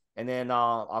it. And then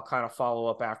I'll kind of follow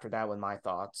up after that with my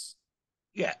thoughts.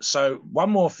 Yeah, so one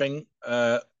more thing,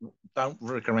 don't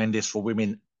recommend this for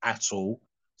women at all.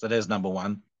 So there's number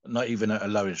one, not even at a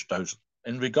lowish dose.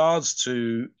 In regards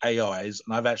to AIs,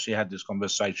 and I've actually had this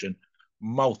conversation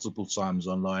multiple times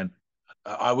online,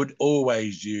 I would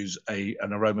always use an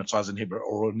aromatase inhibitor,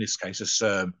 or in this case, a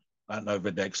SERM, like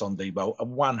Novadex on Debo,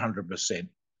 100%.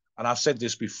 And I've said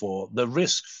this before, the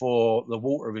risk for the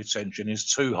water retention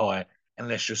is too high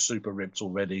unless you're super ripped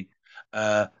already.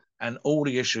 And all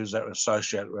the issues that are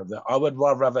associated with that. I would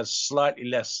rather have a slightly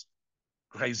less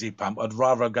crazy pump. I'd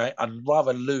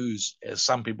rather lose, as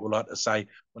some people like to say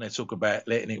when they talk about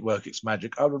letting it work its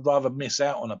magic. I would rather miss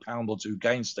out on a pound or two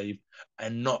gain, Steve,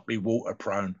 and not be water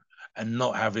prone and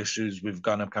not have issues with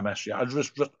gynecomastia.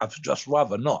 I'd just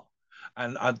rather not.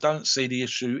 And I don't see the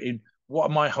issue in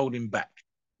what am I holding back?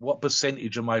 What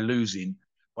percentage am I losing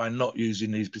by not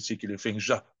using these particular things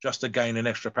just to gain an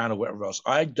extra pound or whatever else?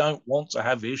 I don't want to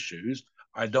have issues.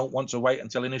 I don't want to wait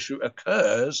until an issue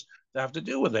occurs to have to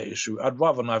deal with that issue. I'd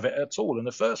rather not have it at all in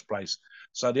the first place.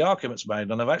 So the argument's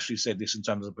made, and I've actually said this in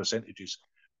terms of percentages.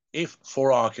 If,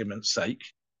 for argument's sake,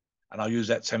 and I'll use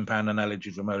that £10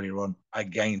 analogy from earlier on, I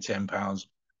gain £10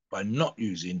 by not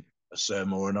using a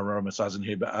SERM or an aromatase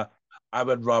inhibitor, I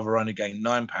would rather only gain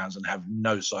 £9 and have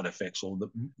no side effects, or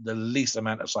the least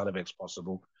amount of side effects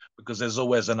possible, because there's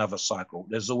always another cycle.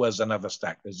 There's always another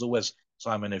stack. There's always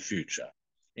time in the future.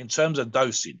 In terms of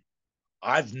dosing,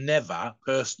 I've never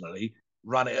personally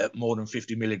run it at more than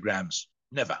 50 milligrams.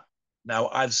 Never. Now,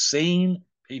 I've seen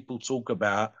people talk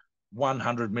about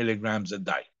 100 milligrams a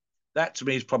day. That to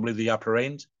me is probably the upper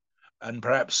end. And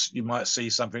perhaps you might see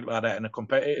something like that in a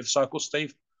competitive cycle,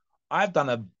 Steve. I've done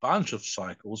a bunch of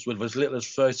cycles with as little as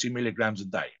 30 milligrams a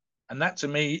day. And that to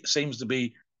me seems to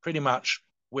be pretty much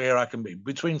where I can be,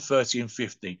 between 30 and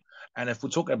 50. And if we're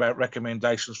talking about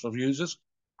recommendations for users,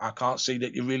 I can't see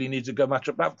that you really need to go much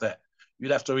above that.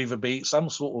 You'd have to either be some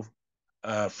sort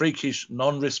of freakish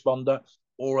non-responder,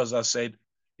 or as I said,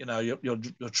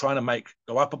 you're trying to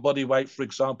go up a body weight, for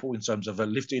example, in terms of a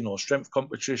lifting or strength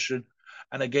competition.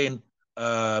 And again,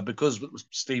 because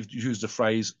Steve used the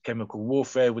phrase chemical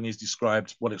warfare when he's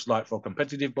described what it's like for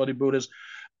competitive bodybuilders.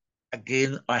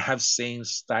 Again, I have seen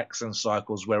stacks and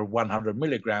cycles where 100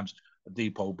 milligrams of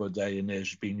Depot per day in there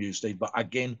has been used, Steve. But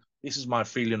again, this is my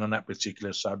feeling on that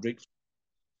particular subject.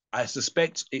 I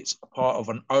suspect it's part of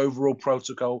an overall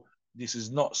protocol. This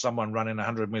is not someone running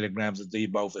 100 milligrams of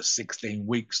Depot for 16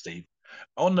 weeks, Steve.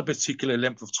 On the particular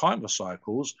length of time of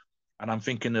cycles, and I'm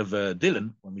thinking of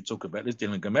Dylan when we talk about this,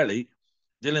 Dylan Gamelli.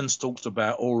 Dylan's talked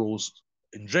about orals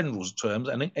in general terms,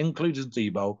 and it includes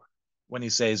Depot when he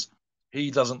says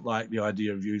he doesn't like the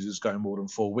idea of users going more than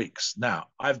 4 weeks. Now,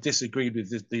 I've disagreed with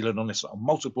this Dylan on this on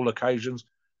multiple occasions.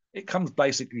 It comes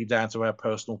basically down to our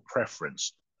personal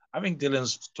preference. I think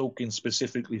Dylan's talking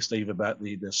specifically, Steve, about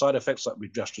the side effects that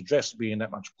we've just addressed being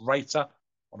that much greater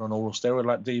on an oral steroid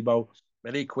like Depot.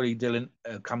 But equally, Dylan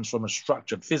comes from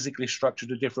physically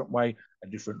structured a different way, a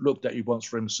different look that he wants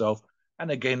for himself.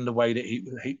 And again, the way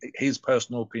that his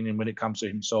personal opinion when it comes to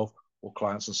himself or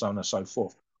clients and so on and so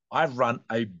forth. I've run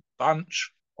a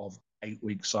bunch of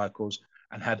 8-week cycles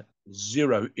and had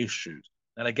zero issues.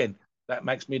 And again, that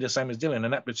makes me the same as Dylan.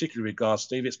 In that particular regard,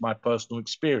 Steve, it's my personal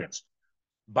experience.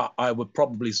 But I would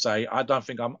probably say I don't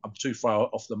think I'm too far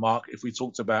off the mark if we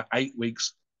talked about 8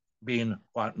 weeks being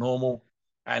quite normal.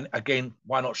 And again,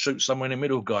 why not shoot somewhere in the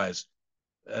middle, guys?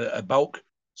 A bulk,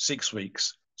 6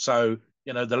 weeks. So,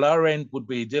 the lower end would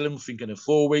be Dylan thinking of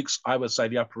 4 weeks. I would say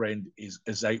the upper end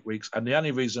is 8 weeks. And the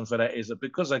only reason for that is that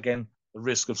because, again, the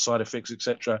risk of side effects,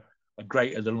 etc., are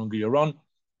greater the longer you're on.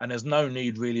 And there's no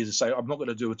need really to say, I'm not going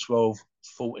to do a 12,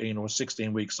 14 or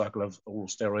 16-week cycle of oral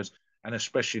steroids, and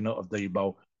especially not of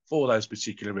Depot for those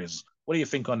particular reasons. What do you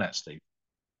think on that, Steve?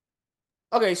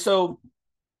 Okay, so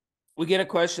we get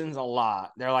questions a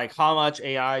lot. They're like, how much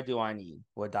AI do I need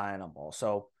with Dianabol?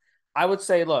 So I would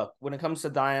say, look, when it comes to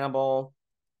Dianabol,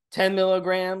 10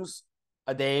 milligrams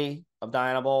a day of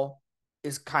Dianabol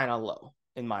is kind of low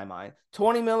in my mind.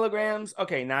 20 milligrams,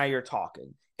 okay, now you're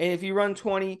talking. And if you run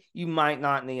 20, you might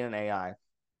not need an AI.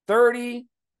 30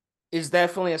 is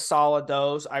definitely a solid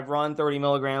dose. I've run 30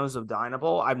 milligrams of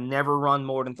Dianabol. I've never run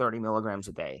more than 30 milligrams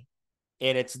a day.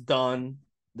 And it's done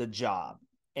the job.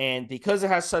 And because it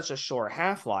has such a short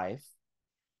half-life,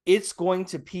 it's going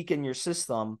to peak in your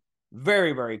system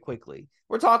very, very quickly.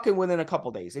 We're talking within a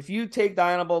couple days. If you take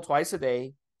Dianabol twice a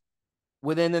day,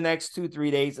 within the next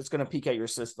 2-3 days, it's going to peak at your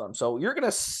system. So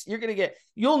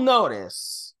you'll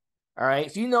notice, all right,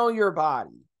 if you know your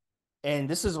body, and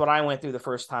this is what I went through the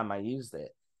first time I used it.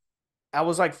 I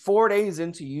was like 4 days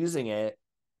into using it,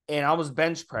 and I was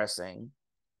bench pressing.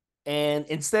 And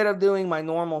instead of doing my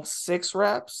normal 6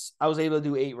 reps, I was able to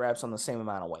do 8 reps on the same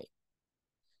amount of weight.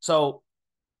 So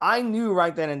I knew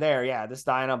right then and there, yeah, this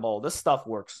Dianabol, this stuff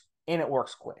works, and it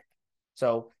works quick.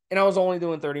 So, and I was only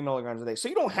doing 30 milligrams a day. So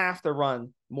you don't have to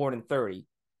run more than 30.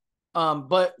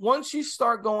 But once you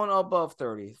start going above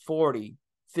 30, 40,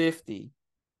 50,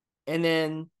 and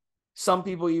then some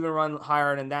people even run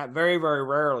higher than that, very, very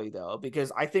rarely though,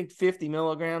 because I think 50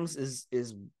 milligrams is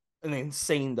an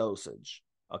insane dosage.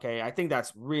 Okay. I think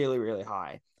that's really, really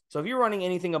high. So if you're running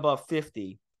anything above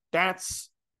 50, that's,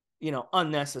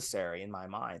 unnecessary in my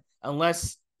mind,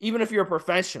 unless even if you're a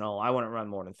professional, I wouldn't run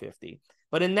more than 50.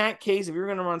 But in that case, if you're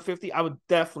going to run 50, I would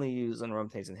definitely use an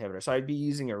aromatase inhibitor. So I'd be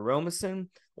using Aromacin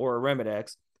or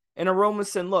Arimidex. And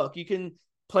Aromacin, look, you can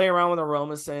play around with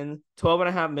Aromacin.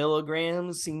 12.5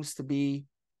 milligrams seems to be,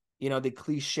 the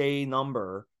cliche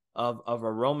number of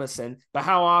Aromacin. But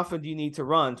how often do you need to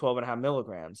run 12.5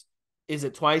 milligrams? Is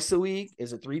it twice a week?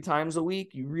 Is it 3 times a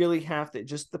week? You really have to. It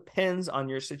just depends on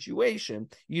your situation.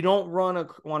 You don't want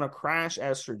to crash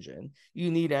estrogen. You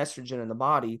need estrogen in the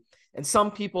body. And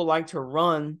some people like to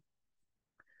run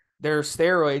their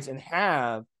steroids and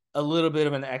have a little bit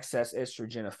of an excess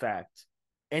estrogen effect.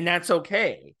 And that's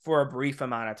okay for a brief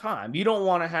amount of time. You don't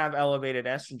want to have elevated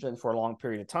estrogen for a long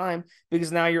period of time,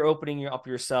 because now you're opening up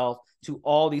yourself to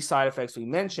all these side effects we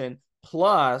mentioned,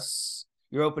 plus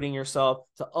you're opening yourself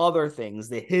to other things,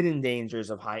 the hidden dangers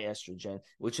of high estrogen,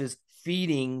 which is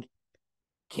feeding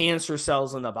cancer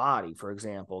cells in the body, for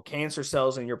example, cancer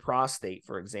cells in your prostate,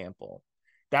 for example.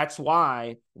 That's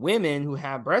why women who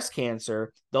have breast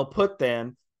cancer, they'll put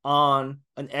them on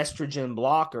an estrogen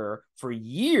blocker for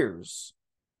years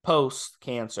post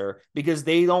cancer because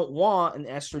they don't want an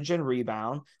estrogen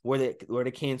rebound where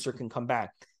the cancer can come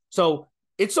back. So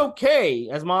it's okay,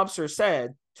 as Mobster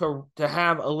said, to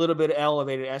have a little bit of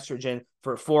elevated estrogen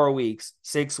for 4 weeks,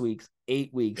 6 weeks,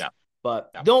 8 weeks. Yeah.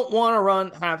 But don't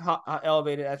want to have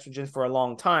elevated estrogen for a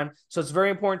long time. So it's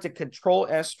very important to control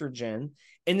estrogen,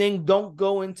 and then don't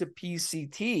go into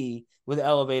PCT with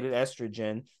elevated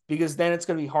estrogen, because then it's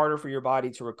going to be harder for your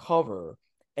body to recover.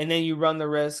 And then you run the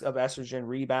risk of estrogen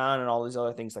rebound and all these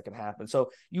other things that can happen. So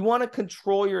you want to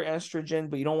control your estrogen,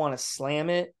 but you don't want to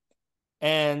slam it.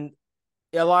 And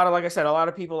like I said, a lot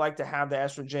of people like to have the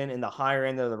estrogen in the higher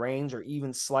end of the range or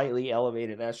even slightly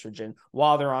elevated estrogen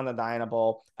while they're on the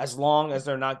Dianabol, as long as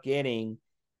they're not getting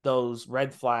those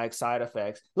red flag side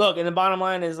effects. Look, and the bottom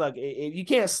line is, like, if you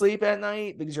can't sleep at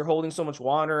night because you're holding so much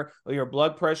water or your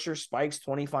blood pressure spikes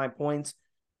 25 points,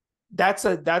 that's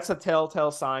a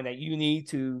telltale sign that you need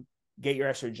to get your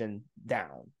estrogen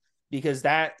down, because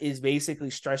that is basically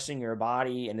stressing your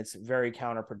body, and it's very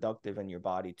counterproductive in your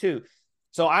body too.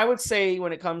 So I would say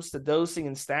when it comes to dosing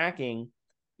and stacking,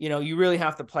 you really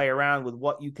have to play around with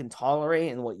what you can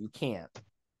tolerate and what you can't.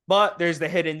 But there's the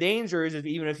hidden dangers of,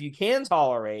 even if you can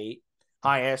tolerate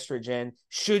high estrogen,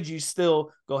 should you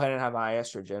still go ahead and have high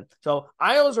estrogen? So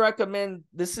I always recommend,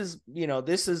 this is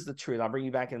the truth. I'll bring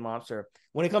you back in, Mobster.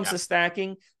 When it comes to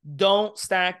stacking, don't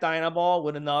stack Dianabol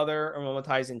with another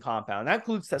aromatizing compound. That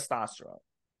includes testosterone.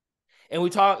 And we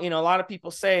talk, a lot of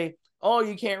people say, oh,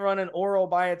 you can't run an oral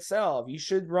by itself. You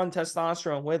should run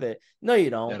testosterone with it. No,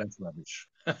 you don't. Yeah, that's rubbish.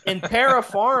 And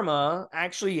Pharma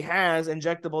actually has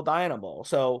injectable Dianabol.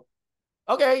 So,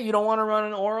 okay, you don't want to run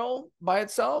an oral by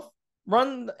itself?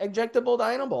 Run injectable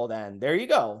Dianabol then. There you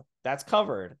go. That's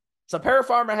covered. So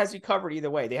Pharma has you covered either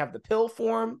way. They have the pill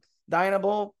form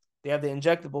Dianabol. They have the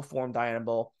injectable form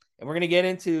Dianabol. And we're going to get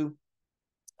into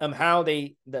how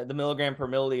the milligram per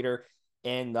milliliter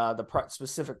and the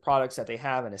specific products that they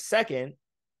have in a second.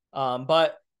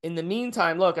 But in the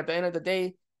meantime, look, at the end of the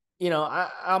day,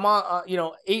 I'm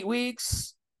on, 8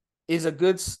 weeks is a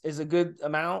good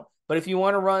amount. But if you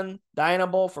want to run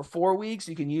Dianabol for 4 weeks,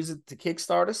 you can use it to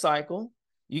kickstart a cycle.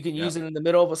 You can use it in the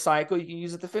middle of a cycle. You can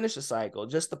use it to finish a cycle. It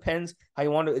just depends how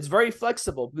you want to. It's very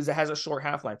flexible because it has a short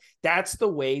half-life. That's the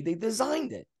way they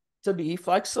designed it, to be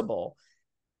flexible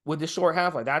with the short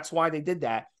half-life. That's why they did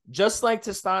that. Just like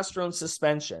testosterone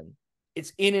suspension,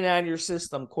 it's in and out of your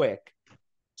system quick.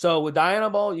 So with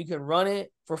Dianabol, you can run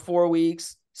it for 4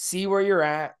 weeks, see where you're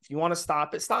at. If you want to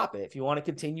stop it, stop it. If you want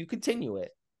to continue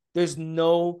it. There's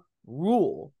no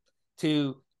rule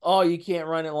to, oh, you can't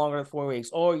run it longer than 4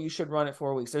 weeks. Oh, you should run it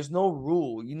 4 weeks. There's no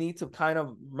rule. You need to kind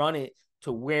of run it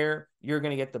to where you're going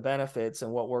to get the benefits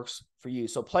and what works for you.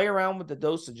 So play around with the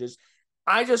dosages.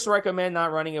 I just recommend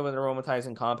not running it with an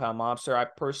aromatizing compound, Mobster.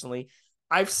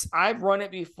 I've run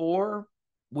it before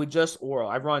with just oral.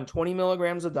 I've run 20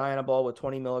 milligrams of Dianabol with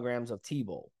 20 milligrams of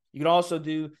T-Bol. You can also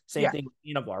do same thing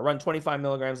with Anavar. Run 25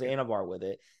 milligrams of Anavar with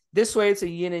it. This way, it's a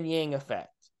yin and yang effect,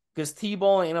 because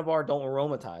T-Bol and Anavar don't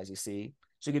aromatize, you see.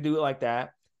 So you can do it like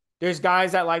that. There's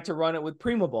guys that like to run it with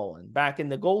Primobolan. Back in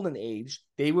the golden age,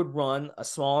 they would run a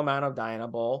small amount of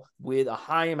Dianabol with a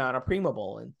high amount of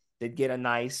Primobolan. They'd get a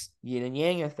nice yin and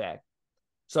yang effect.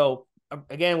 So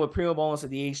again, with Primobolan, so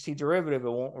the HT derivative, it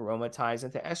won't aromatize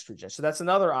into estrogen. So that's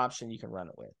another option you can run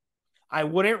it with. I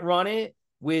wouldn't run it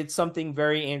with something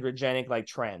very androgenic like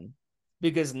Tren,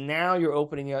 because now you're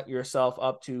opening yourself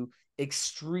up to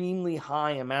extremely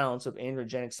high amounts of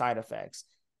androgenic side effects.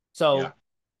 So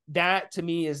that to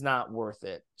me is not worth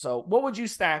it. So what would you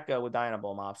stack with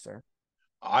Dianabol, Mobster?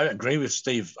 I agree with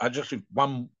Steve. I just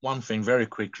one thing very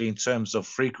quickly in terms of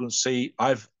frequency.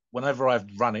 Whenever I've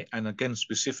run it, and again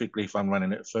specifically if I'm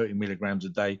running it at 30 milligrams a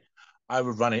day, I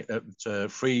would run it at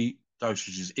 3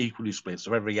 dosages equally split,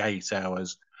 so every 8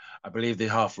 hours. I believe the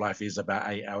half-life is about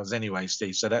 8 hours anyway,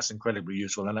 Steve. So that's incredibly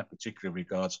useful in that particular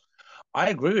regards. I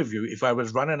agree with you. If I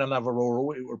was running another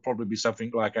oral, it would probably be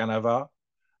something like Anavar.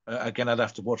 Again, I'd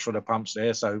have to watch for the pumps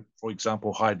there. So, for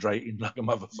example, hydrating like a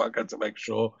motherfucker to make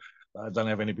sure I don't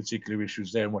have any particular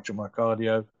issues there and watching my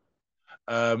cardio.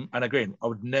 And again, I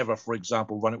would never, for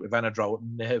example, run it with Anadrol.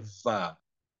 Never.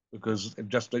 Because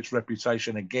just its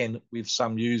reputation, again, with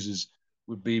some users,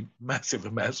 would be massive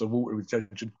amounts of water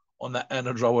retention on that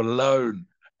Anadrol alone.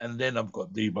 And then I've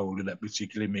got D-Bol in that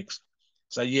particular mix.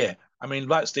 So, yeah, I mean,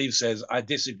 like Steve says, I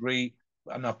disagree.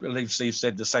 And I believe Steve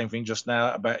said the same thing just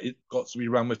now about it got to be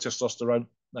run with testosterone.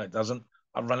 No, it doesn't.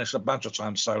 I've run this a bunch of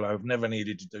times solo. I've never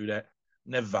needed to do that.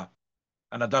 Never.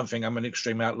 And I don't think I'm an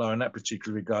extreme outlier in that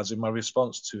particular regards in my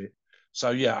response to it.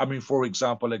 So, yeah, I mean, for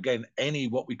example, again, any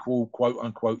what we call quote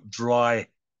unquote dry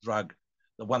drug,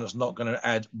 the one that's not going to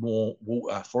add more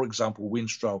water, for example,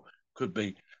 Winstrol could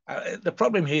be. The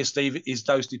problem here, Steve, is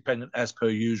dose dependent as per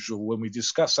usual. When we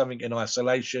discuss something in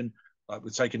isolation, like we're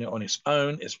taking it on its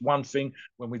own, it's one thing.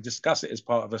 When we discuss it as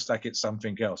part of a stack, it's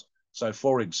something else. So,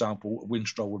 for example,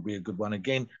 Winstrol would be a good one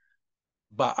again.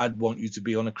 But I'd want you to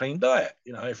be on a clean diet.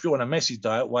 You know, if you're on a messy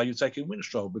diet, why are you taking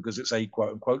Winstrol? Because it's a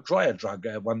quote unquote drier drug,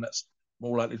 one that's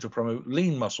more likely to promote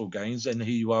lean muscle gains, and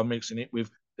here you are mixing it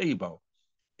with Debo.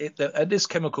 This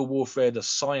chemical warfare, the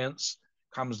science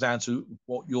comes down to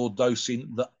what you're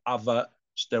dosing the other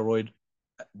steroid,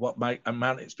 what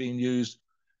amount it's being used,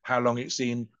 how long it's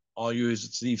in. Are you, as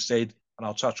Steve said, and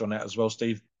I'll touch on that as well,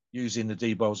 Steve, using the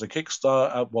Debo as a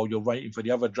kickstarter while you're waiting for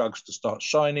the other drugs to start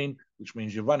shining, which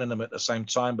means you're running them at the same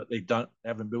time, but they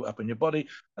haven't built up in your body,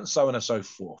 and so on and so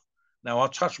forth. Now, I'll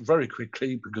touch very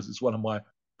quickly because it's one of my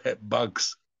pet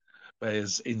bugs,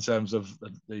 is in terms of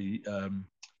the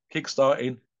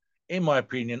kickstarting. In my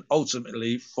opinion,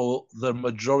 ultimately, for the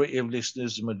majority of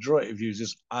listeners, the majority of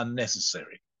users,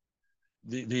 unnecessary.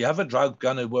 The other drug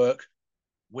going to work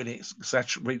when it's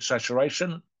reached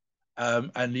saturation.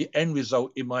 And the end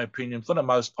result, in my opinion, for the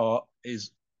most part,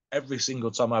 is every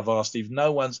single time I've asked, if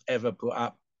no one's ever put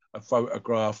up a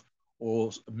photograph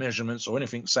or measurements or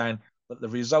anything saying that the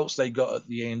results they got at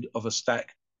the end of a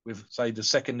stack with, say, the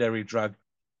secondary drug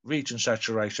reaching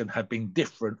saturation have been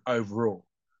different overall.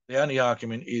 The only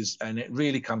argument is, and it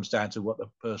really comes down to what the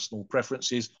personal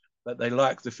preference is, that they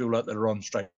like to feel like they're on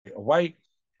straight away.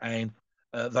 And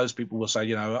those people will say,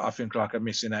 you know, I think like I'm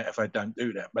missing out if I don't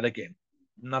do that. But again,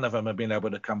 none of them have been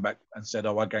able to come back and said,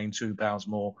 oh, I gained £2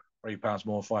 more, £3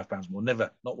 more, £5 more.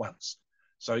 Never, not once.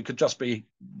 So it could just be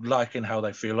liking how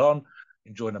they feel on,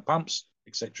 enjoying the pumps,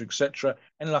 etc., etc.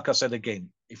 And like I said, again,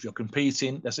 if you're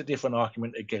competing, that's a different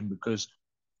argument again, because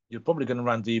you're probably going to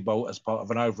run Debo as part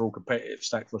of an overall competitive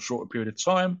stack for a shorter period of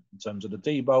time in terms of the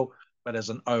Debo, but as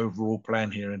an overall plan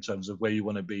here in terms of where you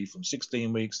want to be from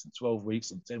 16 weeks to 12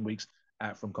 weeks and 10 weeks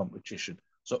out from competition.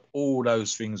 So all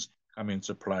those things come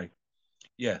into play.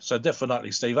 Yeah, so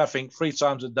definitely, Steve, I think 3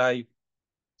 times a day,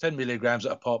 10 milligrams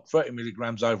at a pop, 30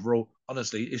 milligrams overall.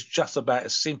 Honestly, it's just about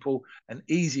as simple and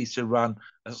easy to run,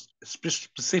 as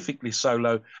specifically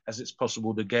solo, as it's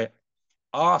possible to get.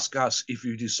 Ask us if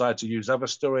you decide to use other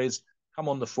steroids. Come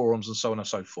on the forums and so on and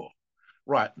so forth.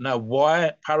 Right, now,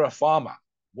 why Pharma?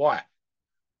 Why?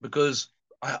 Because,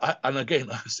 and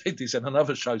again, I said this in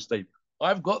another show, Steve,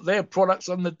 I've got their products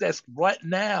on the desk right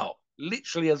now.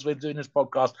 Literally, as we're doing this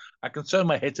podcast, I can turn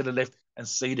my head to the left and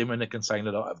see them in the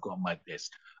container that I've got on my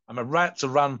desk. I'm about to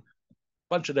run a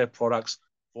bunch of their products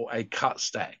for a cut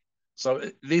stack.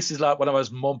 So this is like one of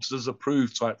those Monsters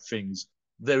approved type things.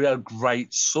 They're a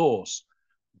great source,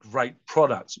 great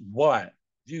products. Why?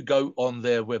 You go on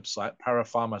their website,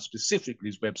 Pharma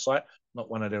specifically's website, not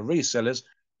one of their resellers,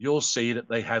 you'll see that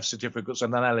they have certificates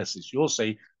and analysis. You'll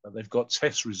see that they've got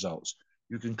test results.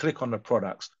 You can click on the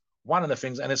products. One of the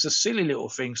things, and it's a silly little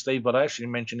thing, Steve, but I actually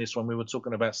mentioned this when we were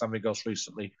talking about something else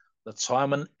recently. The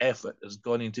time and effort has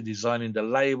gone into designing the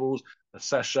labels, the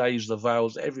sachets, the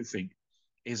vials, everything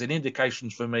is an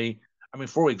indication for me. I mean,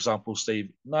 for example,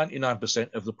 Steve,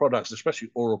 99% of the products,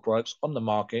 especially oral products on the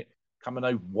market, come in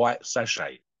a white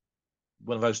sachet,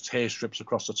 one of those tear strips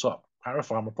across the top.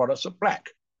 Pharma products are black,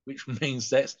 which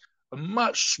means that's a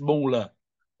much smaller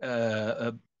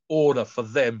order for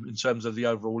them in terms of the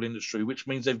overall industry, which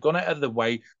means they've gone out of the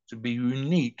way to be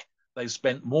unique. They've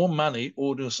spent more money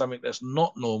ordering something that's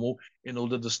not normal in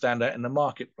order to stand out in the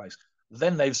marketplace.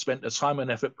 Then they've spent the time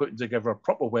and effort putting together a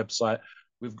proper website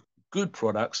with good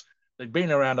products. They've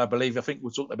been around, I believe, I think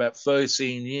we're talking about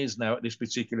 13 years now at this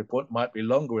particular point, might be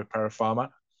longer with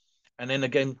Pharma. And then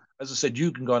again, as I said,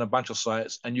 you can go on a bunch of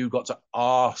sites and you've got to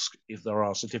ask if there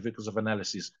are certificates of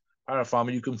analysis.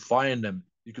 Pharma, you can find them.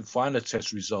 You can find the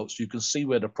test results. You can see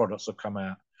where the products have come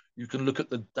out. You can look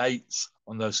at the dates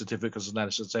on those certificates of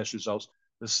analysis test results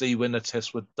to see when the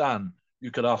tests were done. You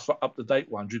could ask for up-to-date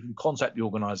ones. You can contact the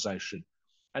organization.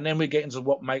 And then we get into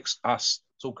what makes us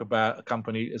talk about a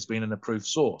company as being an approved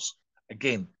source.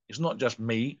 Again, it's not just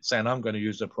me saying I'm going to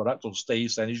use the product or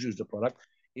Steve saying he's used the product.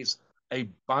 It's a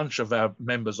bunch of our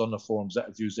members on the forums that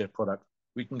have used their product.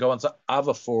 We can go onto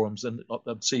other forums and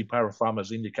see Pharma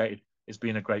has indicated it's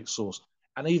been a great source.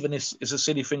 And even it's a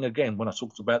silly thing again when I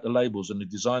talked about the labels and the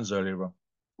designs earlier on.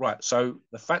 Right, so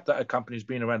the fact that a company's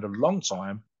been around a long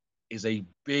time is a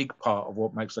big part of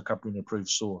what makes a company an approved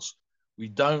source. We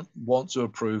don't want to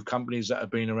approve companies that have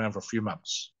been around for a few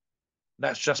months.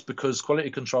 That's just because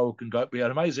quality control can be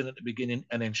amazing at the beginning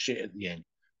and then shit at the end.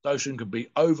 Dosing can be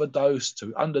overdosed to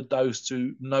underdosed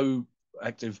to no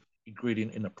active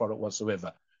ingredient in the product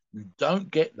whatsoever. You don't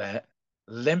get that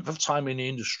length of time in the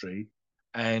industry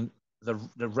and the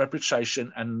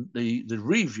reputation and the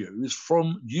reviews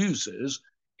from users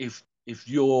if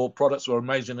your products were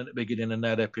amazing at the beginning and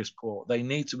now they're piss poor. They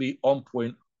need to be on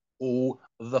point all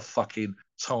the fucking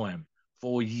time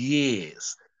for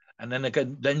years. And then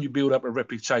again, then you build up a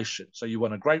reputation. So you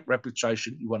want a great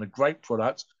reputation, you want a great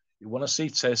product, you want to see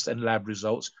test and lab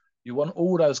results, you want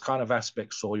all those kind of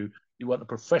aspects for you. You want a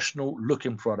professional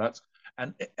looking product.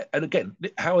 And again,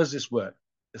 how does this work?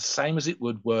 The same as it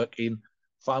would work in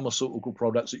pharmaceutical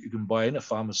products that you can buy in a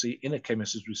pharmacy, in a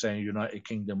chemist, as we say in the United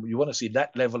Kingdom. You want to see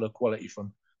that level of quality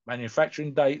from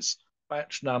manufacturing dates,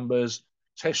 batch numbers,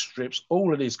 test strips,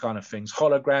 all of these kind of things,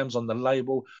 holograms on the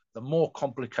label. The more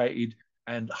complicated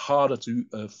and harder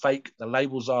to fake the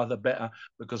labels are, the better,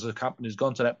 because the company's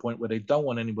gone to that point where they don't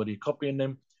want anybody copying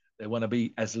them. They want to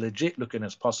be as legit looking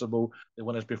as possible. They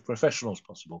want to be professional as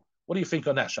possible. What do you think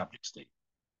on that subject, Steve?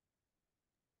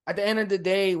 At the end of the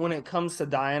day, when it comes to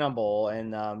Dianabol,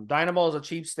 and Dianabol is a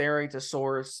cheap steroid to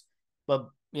source, but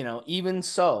even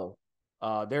so,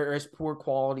 there is poor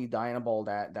quality Dianabol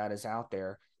that is out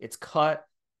there. It's cut.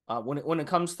 When it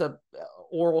comes to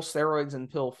oral steroids in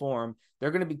pill form,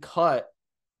 they're going to be cut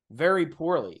very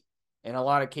poorly in a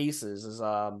lot of cases. Is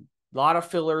a lot of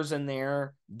fillers in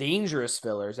there, dangerous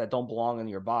fillers that don't belong in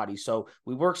your body. So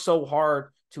we work so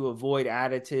hard to avoid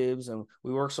additives, and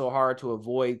we work so hard to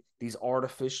avoid these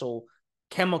artificial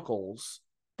chemicals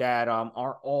that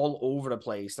are all over the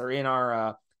place. They're in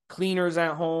our cleaners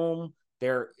at home.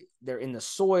 They're in the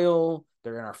soil.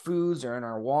 They're in our foods. They're in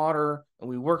our water. And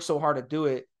we work so hard to do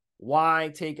it.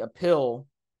 Why take a pill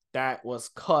that was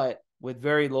cut with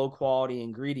very low quality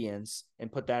ingredients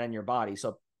and put that in your body?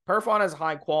 So Parafarma is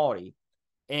high quality,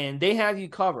 and they have you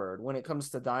covered when it comes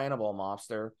to Dianabol,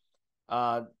 Mobster.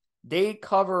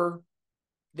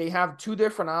 They have two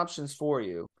different options for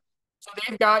you. So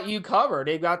they've got you covered.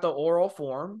 They've got the oral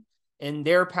form, and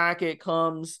their packet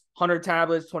comes 100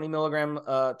 tablets, 20 milligram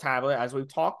tablet, as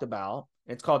we've talked about.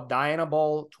 It's called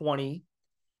Dianabol 20.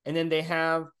 And then they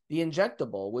have the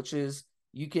injectable, which is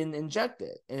you can inject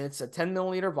it, and it's a 10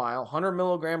 milliliter vial, 100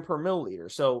 milligram per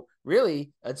milliliter. So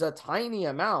really, it's a tiny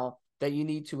amount that you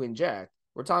need to inject.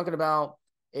 We're talking about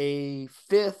a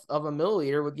fifth of a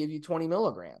milliliter would give you 20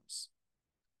 milligrams.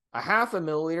 A half a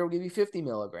milliliter would give you 50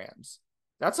 milligrams.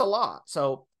 That's a lot.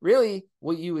 So really,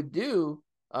 what you would do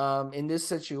in this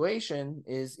situation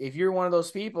is, if you're one of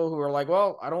those people who are like,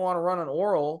 well, I don't want to run an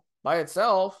oral by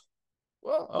itself,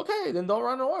 well, okay, then don't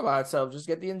run an oil by itself. Just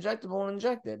get the injectable and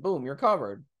inject it. Boom, you're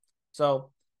covered.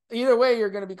 So either way, you're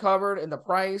going to be covered, and the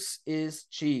price is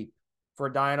cheap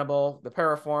for Dianabol, the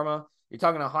Parafarma. You're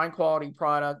talking a high-quality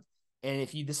product, and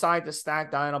if you decide to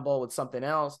stack Dianabol with something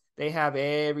else, they have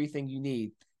everything you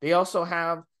need. They also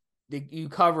have you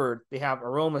covered. They have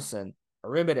Aromacin,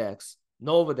 Arimidex,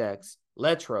 Novadex,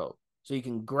 Letro. So you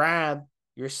can grab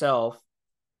yourself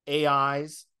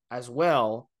AIs as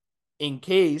well, in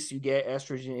case you get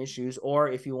estrogen issues, or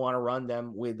if you want to run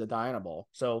them with the Dianabol.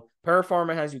 So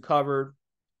Parafarma has you covered.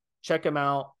 Check them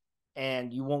out,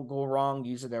 and you won't go wrong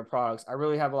using their products. I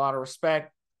really have a lot of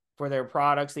respect for their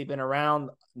products. They've been around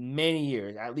many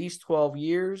years, at least 12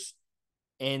 years,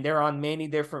 and they're on many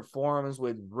different forums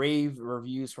with rave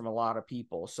reviews from a lot of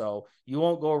people. So you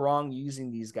won't go wrong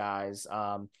using these guys.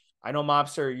 I know,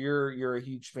 Mobster, you're a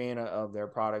huge fan of their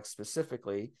products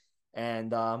specifically.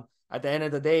 And at the end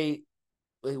of the day,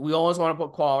 we always want to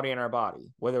put quality in our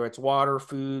body, whether it's water,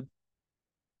 food,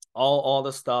 all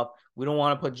the stuff. We don't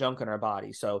want to put junk in our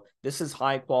body. So this is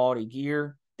high quality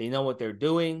gear. They know what they're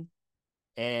doing.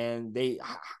 And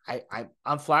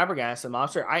I'm flabbergasted,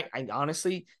 Mobster. I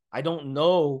honestly, I don't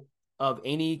know of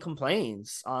any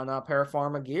complaints on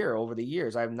Parafarma gear over the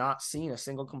years. I've not seen a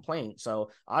single complaint.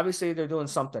 So obviously they're doing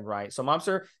something right. So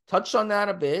Mobster, touched on that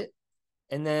a bit,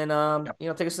 and then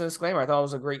take us to the disclaimer. I thought it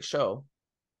was a great show.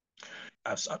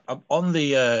 On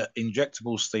the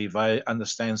injectable, Steve, I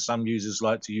understand some users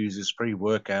like to use this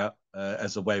pre-workout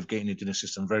as a way of getting into the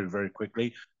system very, very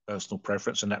quickly. Personal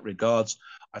preference in that regards.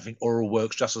 I think oral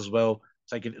works just as well.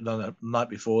 Taking it the night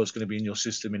before, it's going to be in your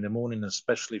system in the morning,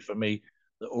 especially for me.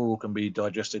 The oral can be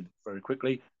digested very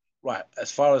quickly. Right,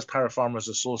 as far as Parafarma as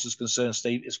a source is concerned,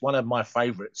 Steve, it's one of my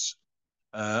favorites.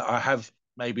 I have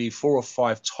maybe 4 or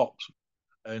 5 tops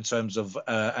in terms of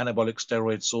anabolic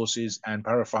steroid sources, and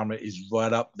Parafarma is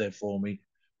right up there for me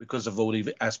because of all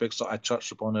the aspects that I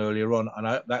touched upon earlier on.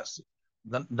 And that's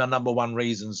the number one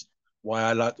reasons why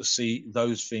I like to see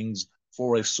those things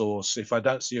for a source. If I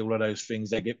don't see all of those things,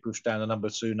 they get pushed down to number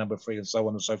 2, number 3, and so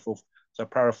on and so forth. So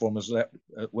Paraform is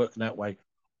working that way.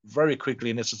 Very quickly,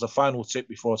 and this is the final tip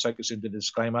before I take us into the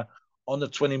disclaimer, on the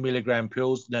 20 milligram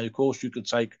pills, now, of course, you could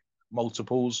take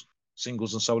multiples,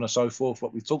 singles, and so on and so forth.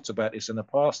 But we've talked about this in the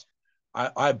past.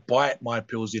 I bite my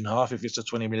pills in half if it's a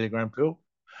 20 milligram pill.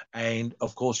 And,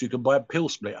 of course, you can buy a pill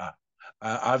splitter.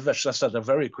 I've just had a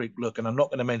very quick look, and I'm not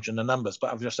going to mention the numbers,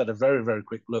 but I've just had a very, very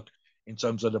quick look in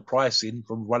terms of the pricing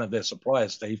from one of their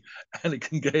suppliers, Steve, and it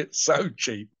can get so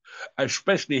cheap,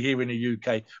 especially here in the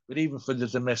UK. But even for the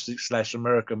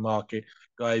domestic/American market,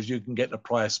 guys, you can get the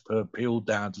price per pill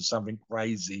down to something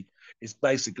crazy. It's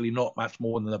basically not much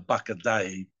more than $1 a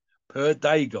day per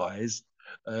day, guys.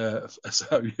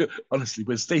 So honestly,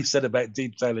 when Steve said about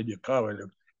detailing your car,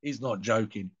 he's not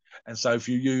joking. And so if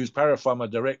you use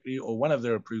Parapharma directly or one of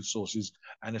their approved sources,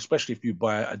 and especially if you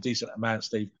buy a decent amount,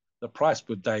 Steve, the price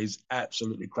per day is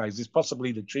absolutely crazy. It's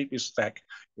possibly the cheapest stack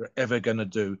you're ever going to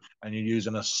do, and you're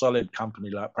using a solid company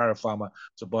like Parapharma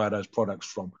to buy those products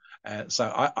from. And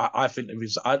so I think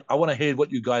I want to hear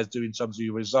what you guys do in terms of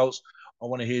your results. I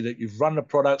want to hear that you've run the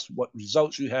products, what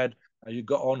results you had, how you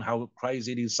got on, how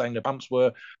crazy these saying the pumps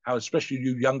were, how especially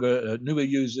you younger, newer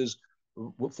users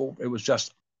thought it was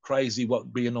just crazy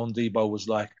what being on Debo was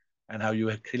like and how you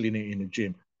were killing it in the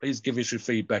gym. Please give us your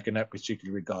feedback in that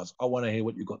particular regards. I want to hear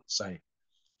what you've got to say.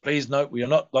 Please note, we are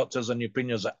not doctors and the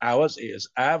opinions are ours. It is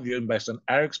our view based on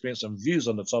our experience and views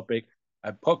on the topic.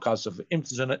 Our podcasts are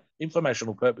for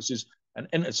informational purposes and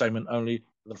entertainment only,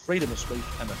 for the freedom of speech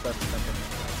and the First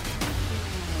Amendment.